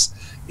systems.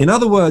 In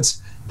other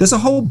words, there's a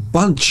whole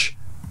bunch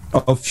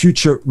of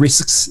future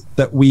risks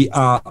that we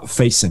are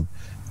facing.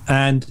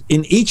 And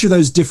in each of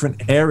those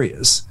different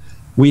areas,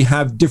 we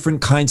have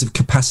different kinds of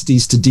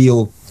capacities to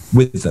deal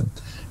with them.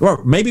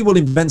 Well, maybe we'll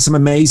invent some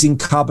amazing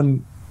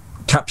carbon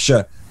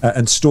capture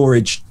and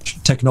storage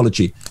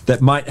technology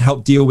that might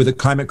help deal with the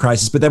climate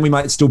crisis, but then we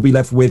might still be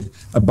left with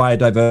a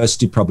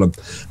biodiversity problem.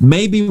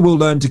 Maybe we'll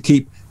learn to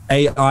keep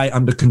AI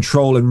under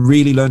control and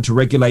really learn to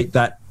regulate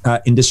that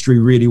industry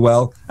really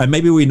well. And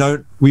maybe we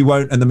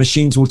won't, and the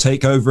machines will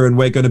take over, and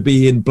we're going to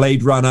be in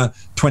Blade Runner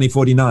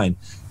 2049.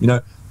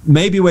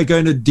 Maybe we're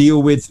going to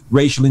deal with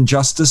racial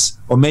injustice,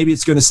 or maybe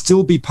it's going to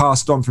still be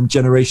passed on from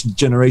generation to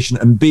generation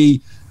and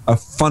be a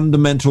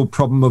fundamental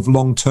problem of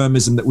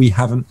long-termism that we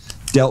haven't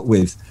dealt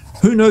with.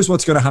 Who knows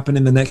what's going to happen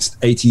in the next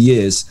 80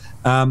 years?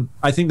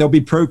 I think there'll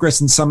be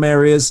progress in some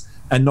areas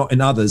and not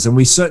in others. And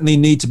we certainly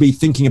need to be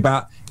thinking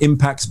about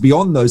impacts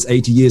beyond those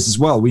 80 years as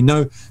well. We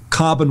know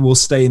carbon will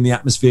stay in the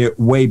atmosphere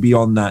way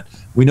beyond that.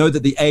 We know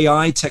that the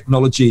AI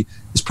technology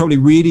is probably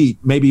really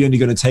maybe only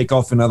going to take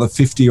off another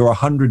 50 or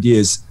 100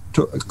 years,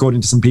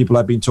 according to some people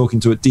I've been talking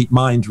to at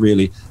DeepMind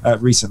really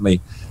recently.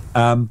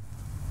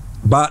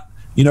 But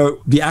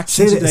the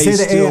action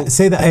today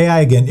say the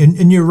AI again,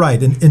 and you're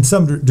right. In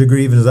some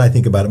degree, even as I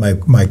think about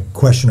it, my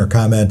question or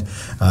comment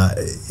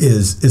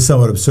is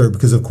somewhat absurd,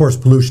 because of course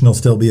pollution will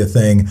still be a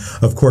thing.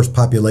 Of course,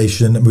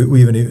 population.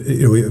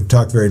 We've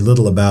talked very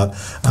little about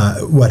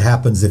what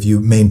happens if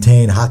you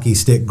maintain hockey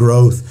stick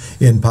growth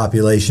in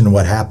population.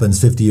 What happens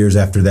 50 years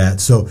after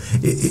that? So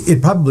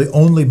it probably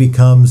only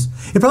becomes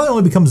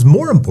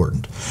more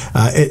important.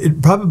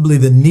 Probably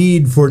the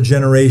need for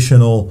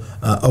intergenerational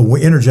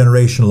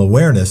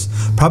awareness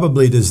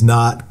probably does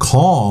not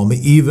calm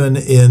even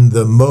in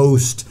the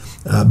most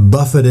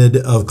buffeted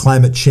of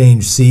climate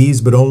change seas,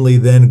 but only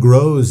then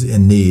grows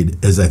in need,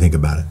 as I think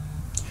about it.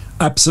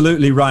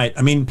 Absolutely right.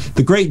 I mean,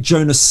 the great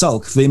Jonas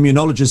Salk, the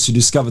immunologist who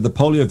discovered the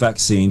polio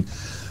vaccine,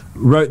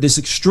 wrote this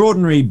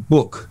extraordinary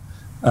book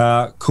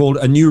called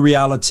A New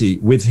Reality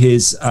with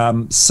his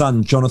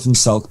son, Jonathan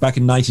Salk, back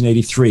in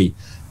 1983.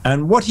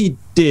 And what he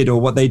did, or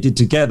what they did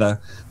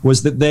together,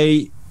 was that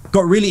they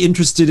got really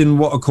interested in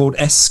what are called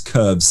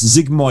S-curves,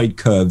 sigmoid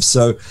curves.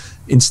 So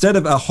instead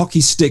of a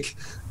hockey stick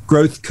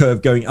growth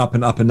curve going up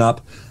and up and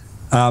up,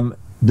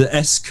 the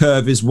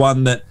S-curve is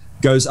one that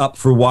goes up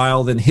for a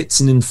while, then hits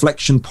an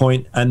inflection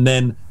point, and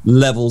then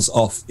levels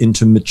off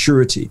into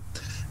maturity.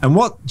 And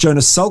what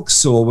Jonas Salk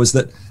saw was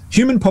that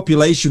human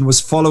population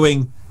was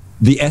following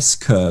the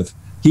S-curve.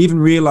 He even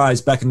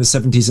realized back in the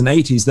 70s and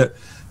 80s that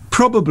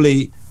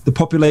probably the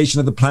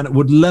population of the planet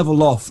would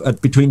level off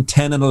at between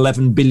 10 and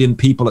 11 billion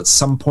people at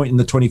some point in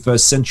the 21st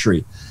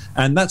century.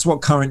 And that's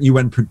what current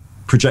UN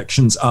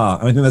projections are.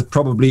 And I think that's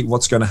probably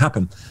what's going to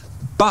happen.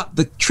 But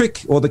the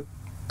trick, or the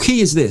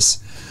key, is this: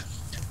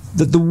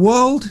 that the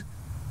world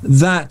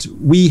that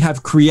we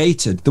have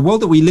created, the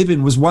world that we live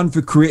in, was one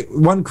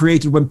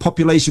created when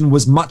population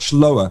was much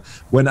lower,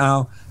 when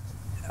our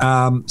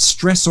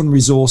stress on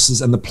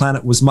resources and the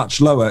planet was much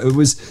lower. It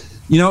was,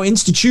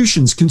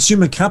 institutions,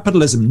 consumer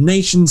capitalism,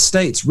 nation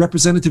states,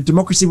 representative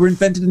democracy were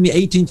invented in the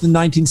 18th and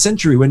 19th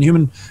century when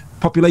human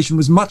population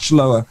was much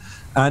lower.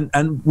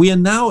 And we are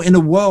now in a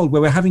world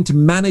where we're having to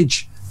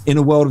manage in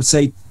a world of,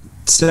 say,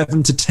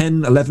 7 to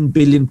 10, 11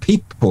 billion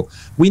people.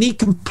 We need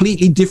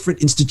completely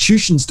different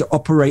institutions to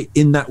operate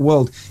in that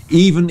world,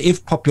 even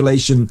if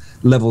population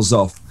levels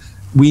off.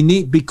 We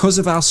need, because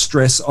of our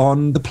stress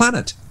on the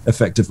planet,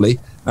 effectively,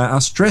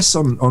 our stress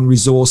on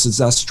resources,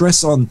 our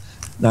stress on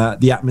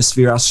the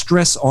atmosphere, our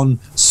stress on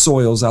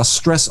soils, our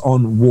stress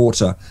on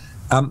water.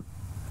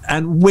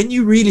 And when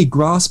you really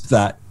grasp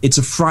that, it's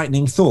a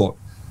frightening thought,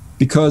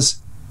 because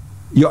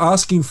you're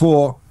asking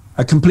for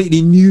a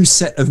completely new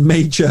set of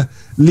major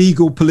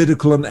legal,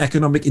 political, and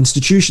economic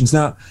institutions.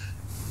 Now,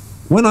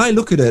 when I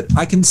look at it,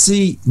 I can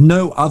see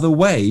no other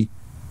way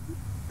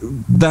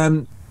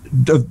than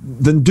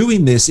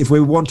doing this if we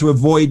want to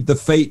avoid the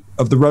fate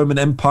of the Roman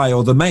Empire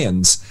or the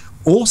Mayans.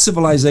 All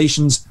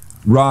civilizations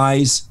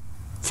rise,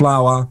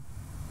 flower,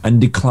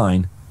 and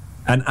decline,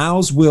 and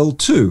ours will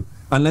too,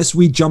 unless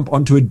we jump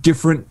onto a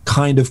different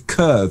kind of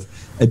curve,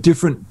 a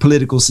different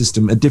political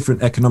system, a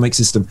different economic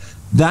system.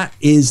 That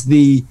is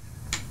the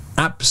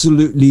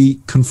absolutely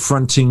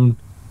confronting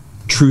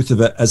truth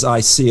of it as I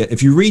see it.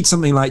 If you read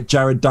something like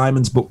Jared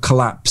Diamond's book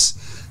Collapse,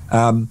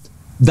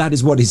 that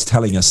is what he's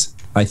telling us,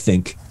 I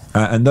think.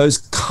 And those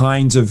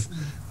kinds of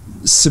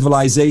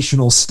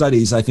civilizational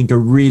studies, I think, are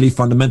really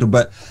fundamental.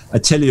 But I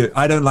tell you,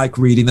 I don't like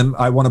reading them.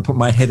 I want to put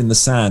my head in the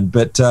sand.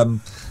 But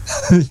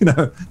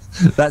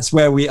that's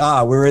where we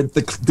are. We're at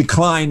the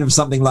decline of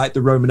something like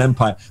the Roman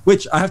Empire,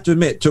 which I have to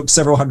admit took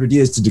several hundred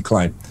years to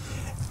decline.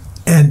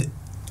 And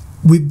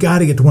we've got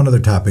to get to one other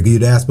topic.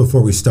 You'd asked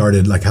before we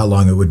started, like, how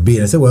long it would be.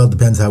 And I said, well, it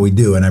depends how we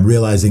do. And I'm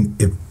realizing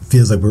it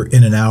feels like we're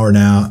in an hour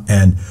now,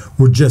 and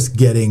we're just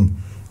getting,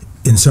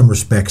 in some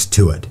respects,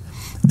 to it.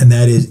 And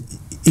that is,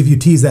 if you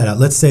tease that out,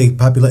 let's say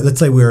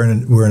we're in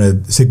a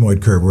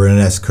sigmoid curve, we're in an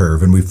S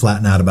curve, and we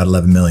flatten out about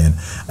 11 million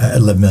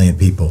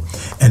people.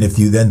 And if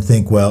you then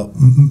think, well,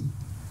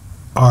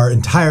 our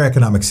entire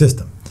economic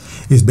system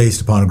is based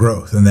upon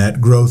growth, and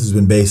that growth has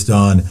been based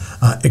on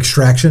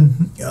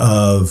extraction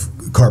of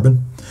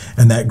carbon,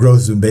 and that growth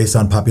has been based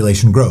on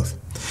population growth.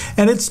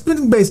 And it's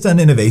been based on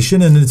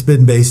innovation, and it's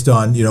been based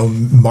on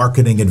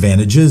marketing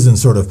advantages and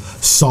sort of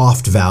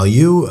soft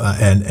value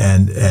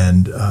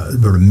and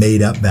sort of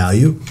made up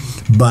value,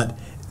 but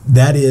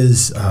that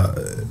is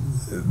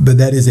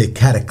a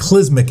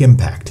cataclysmic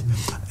impact,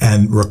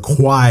 and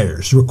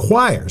requires.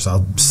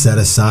 I'll set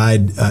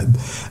aside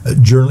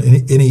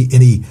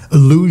any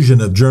illusion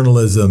of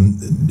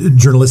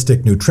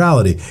journalistic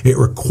neutrality. It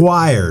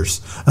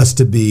requires us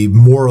to be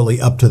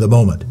morally up to the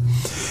moment.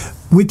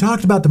 We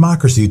talked about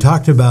democracy. You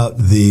talked about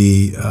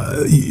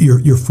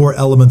your four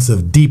elements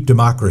of deep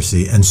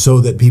democracy, and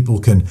so that people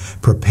can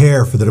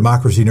prepare for the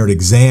democracy nerd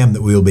exam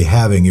that we will be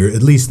having,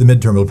 at least the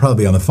midterm, it'll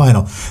probably be on the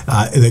final,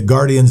 the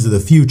guardians of the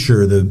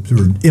future, the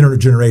sort of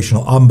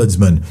intergenerational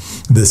ombudsman,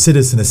 the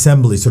citizen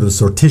assembly, sort of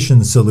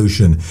sortition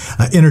solution,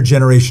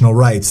 intergenerational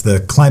rights, the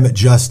climate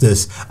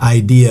justice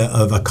idea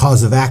of a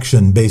cause of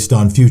action based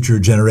on future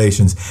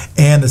generations,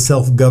 and the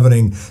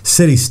self-governing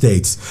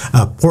city-states,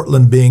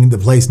 Portland being the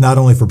place not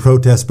only for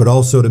protest, but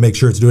also to make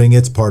sure it's doing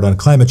its part on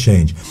climate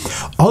change.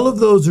 All of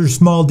those are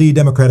small d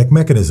democratic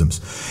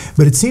mechanisms.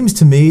 But it seems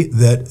to me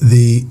that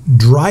the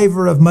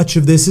driver of much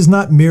of this is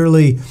not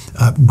merely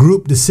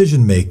group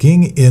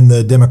decision-making in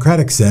the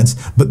democratic sense,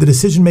 but the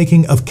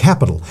decision-making of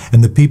capital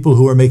and the people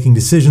who are making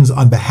decisions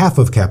on behalf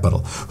of capital,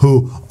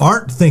 who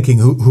aren't thinking,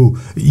 who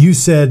you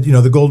said,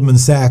 the Goldman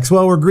Sachs,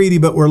 well, we're greedy,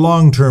 but we're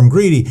long-term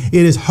greedy.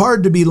 It is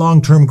hard to be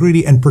long-term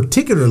greedy, and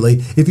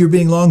particularly if you're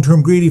being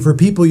long-term greedy for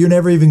people you're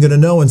never even going to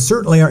know and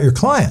certainly aren't your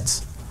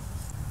clients.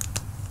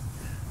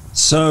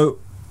 So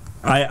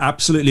I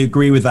absolutely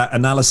agree with that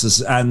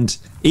analysis. And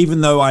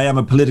even though I am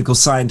a political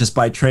scientist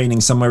by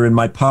training somewhere in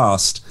my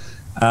past,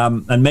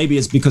 and maybe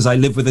it's because I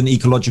live with an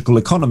ecological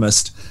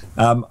economist,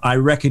 I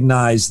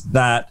recognize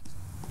that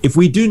if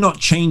we do not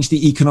change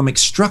the economic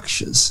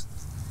structures,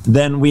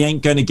 then we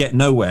ain't going to get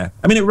nowhere.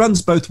 I mean, it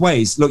runs both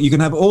ways. Look, you can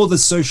have all the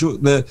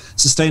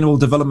sustainable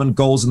development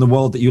goals in the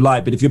world that you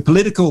like, but if your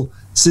political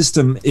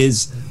system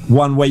is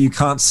one where you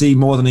can't see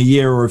more than a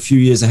year or a few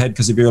years ahead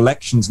because of your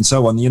elections and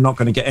so on, you're not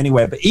going to get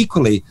anywhere. But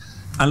equally,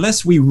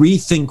 unless we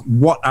rethink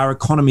what our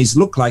economies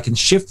look like and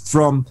shift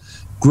from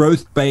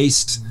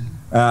growth-based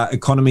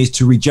economies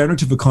to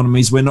regenerative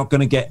economies, we're not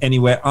going to get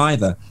anywhere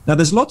either. Now,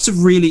 there's lots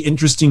of really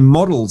interesting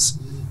models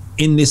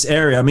in this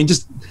area. I mean,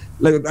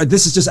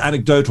 this is just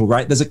anecdotal,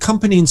 right? There's a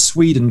company in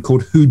Sweden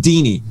called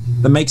Houdini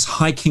that makes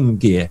hiking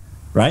gear,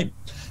 right?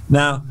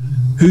 Now,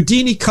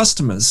 Houdini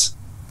customers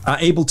are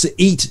able to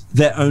eat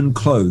their own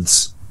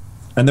clothes.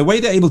 And the way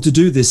they're able to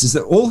do this is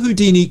that all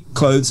Houdini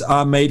clothes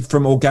are made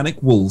from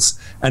organic wools.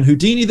 And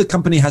Houdini, the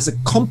company, has a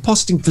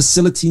composting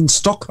facility in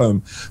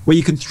Stockholm where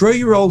you can throw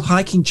your old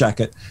hiking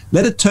jacket,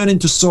 let it turn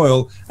into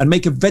soil, and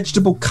make a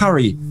vegetable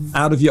curry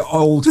out of your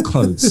old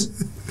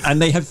clothes. And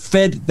they have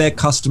fed their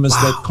customers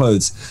their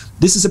clothes.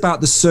 This is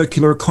about the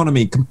circular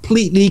economy,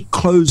 completely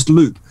closed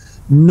loop,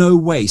 no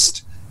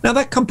waste. Now,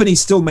 that company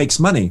still makes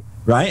money,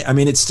 right? I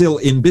mean, it's still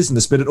in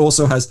business, but it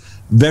also has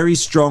very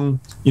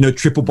strong,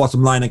 triple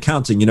bottom line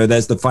accounting.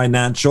 There's the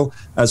financial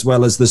as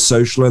well as the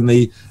social and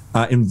the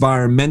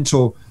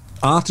environmental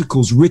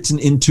articles written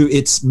into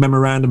its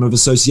memorandum of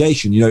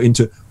association,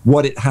 into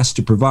what it has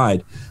to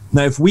provide.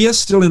 Now, if we are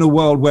still in a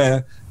world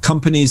where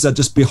companies are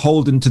just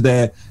beholden to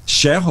their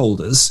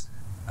shareholders,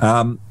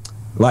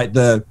 like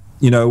the,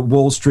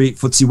 Wall Street,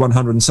 FTSE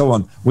 100 and so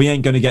on, we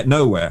ain't going to get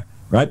nowhere,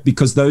 right?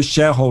 Because those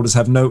shareholders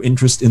have no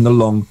interest in the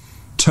long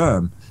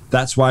term.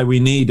 That's why we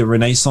need a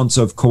renaissance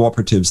of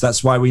cooperatives.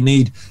 That's why we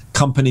need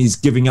companies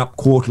giving up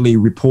quarterly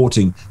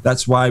reporting.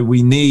 That's why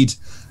we need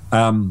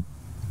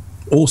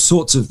all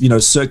sorts of,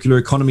 circular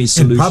economy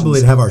solutions. And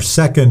probably to have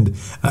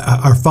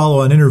our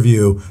follow-on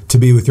interview to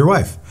be with your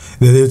wife.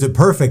 There's a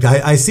perfect.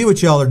 I see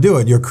what y'all are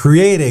doing. You're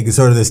creating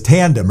sort of this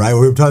tandem, right?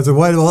 We're talking.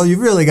 Well, you've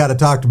really got to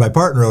talk to my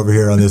partner over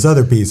here on this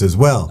other piece as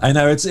well. I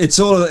know it's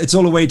all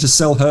a way to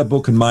sell her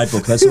book and my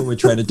book. That's what we're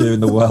trying to do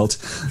in the world.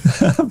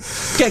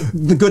 Get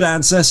the good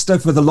ancestor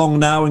for the long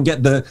now, and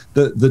get the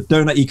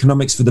donut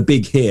economics for the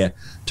big here.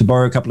 To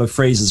borrow a couple of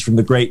phrases from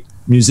the great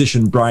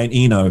musician Brian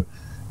Eno.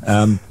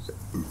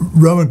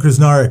 Roman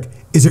Krznaric,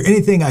 is there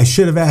anything I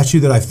should have asked you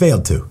that I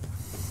failed to?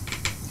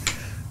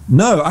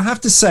 No, I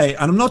have to say,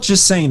 and I'm not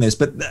just saying this,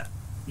 but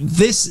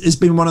this has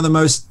been one of the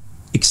most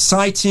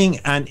exciting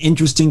and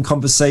interesting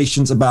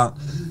conversations about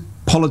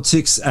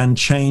politics and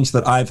change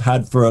that I've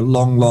had for a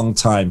long, long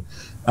time.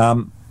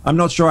 I'm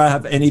not sure I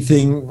have any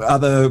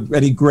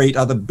great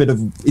other bit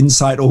of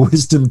insight or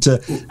wisdom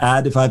to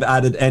add, if I've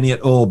added any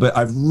at all, but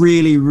I've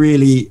really,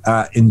 really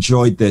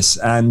enjoyed this.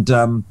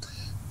 And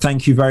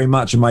thank you very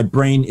much. And my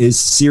brain is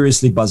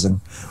seriously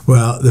buzzing.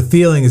 Well, the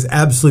feeling is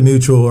absolutely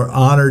mutual. We're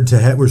honored to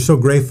have, we're so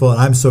grateful,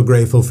 and I'm so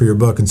grateful for your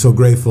book and so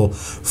grateful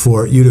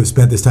for you to have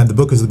spent this time. The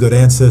book is The Good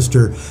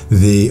Ancestor.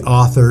 The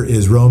author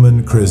is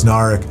Roman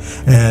Krznaric.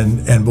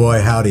 And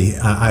boy, howdy,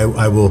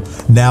 I will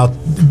now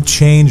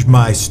change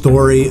my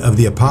story of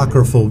the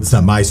apocryphal, it's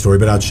not my story,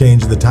 but I'll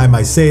change the time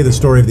I say the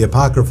story of the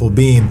apocryphal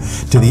beam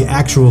to the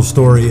actual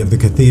story of the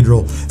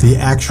cathedral, the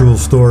actual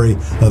story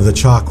of the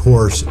chalk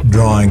horse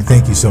drawing.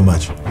 Thank you so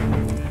much.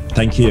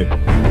 Thank you.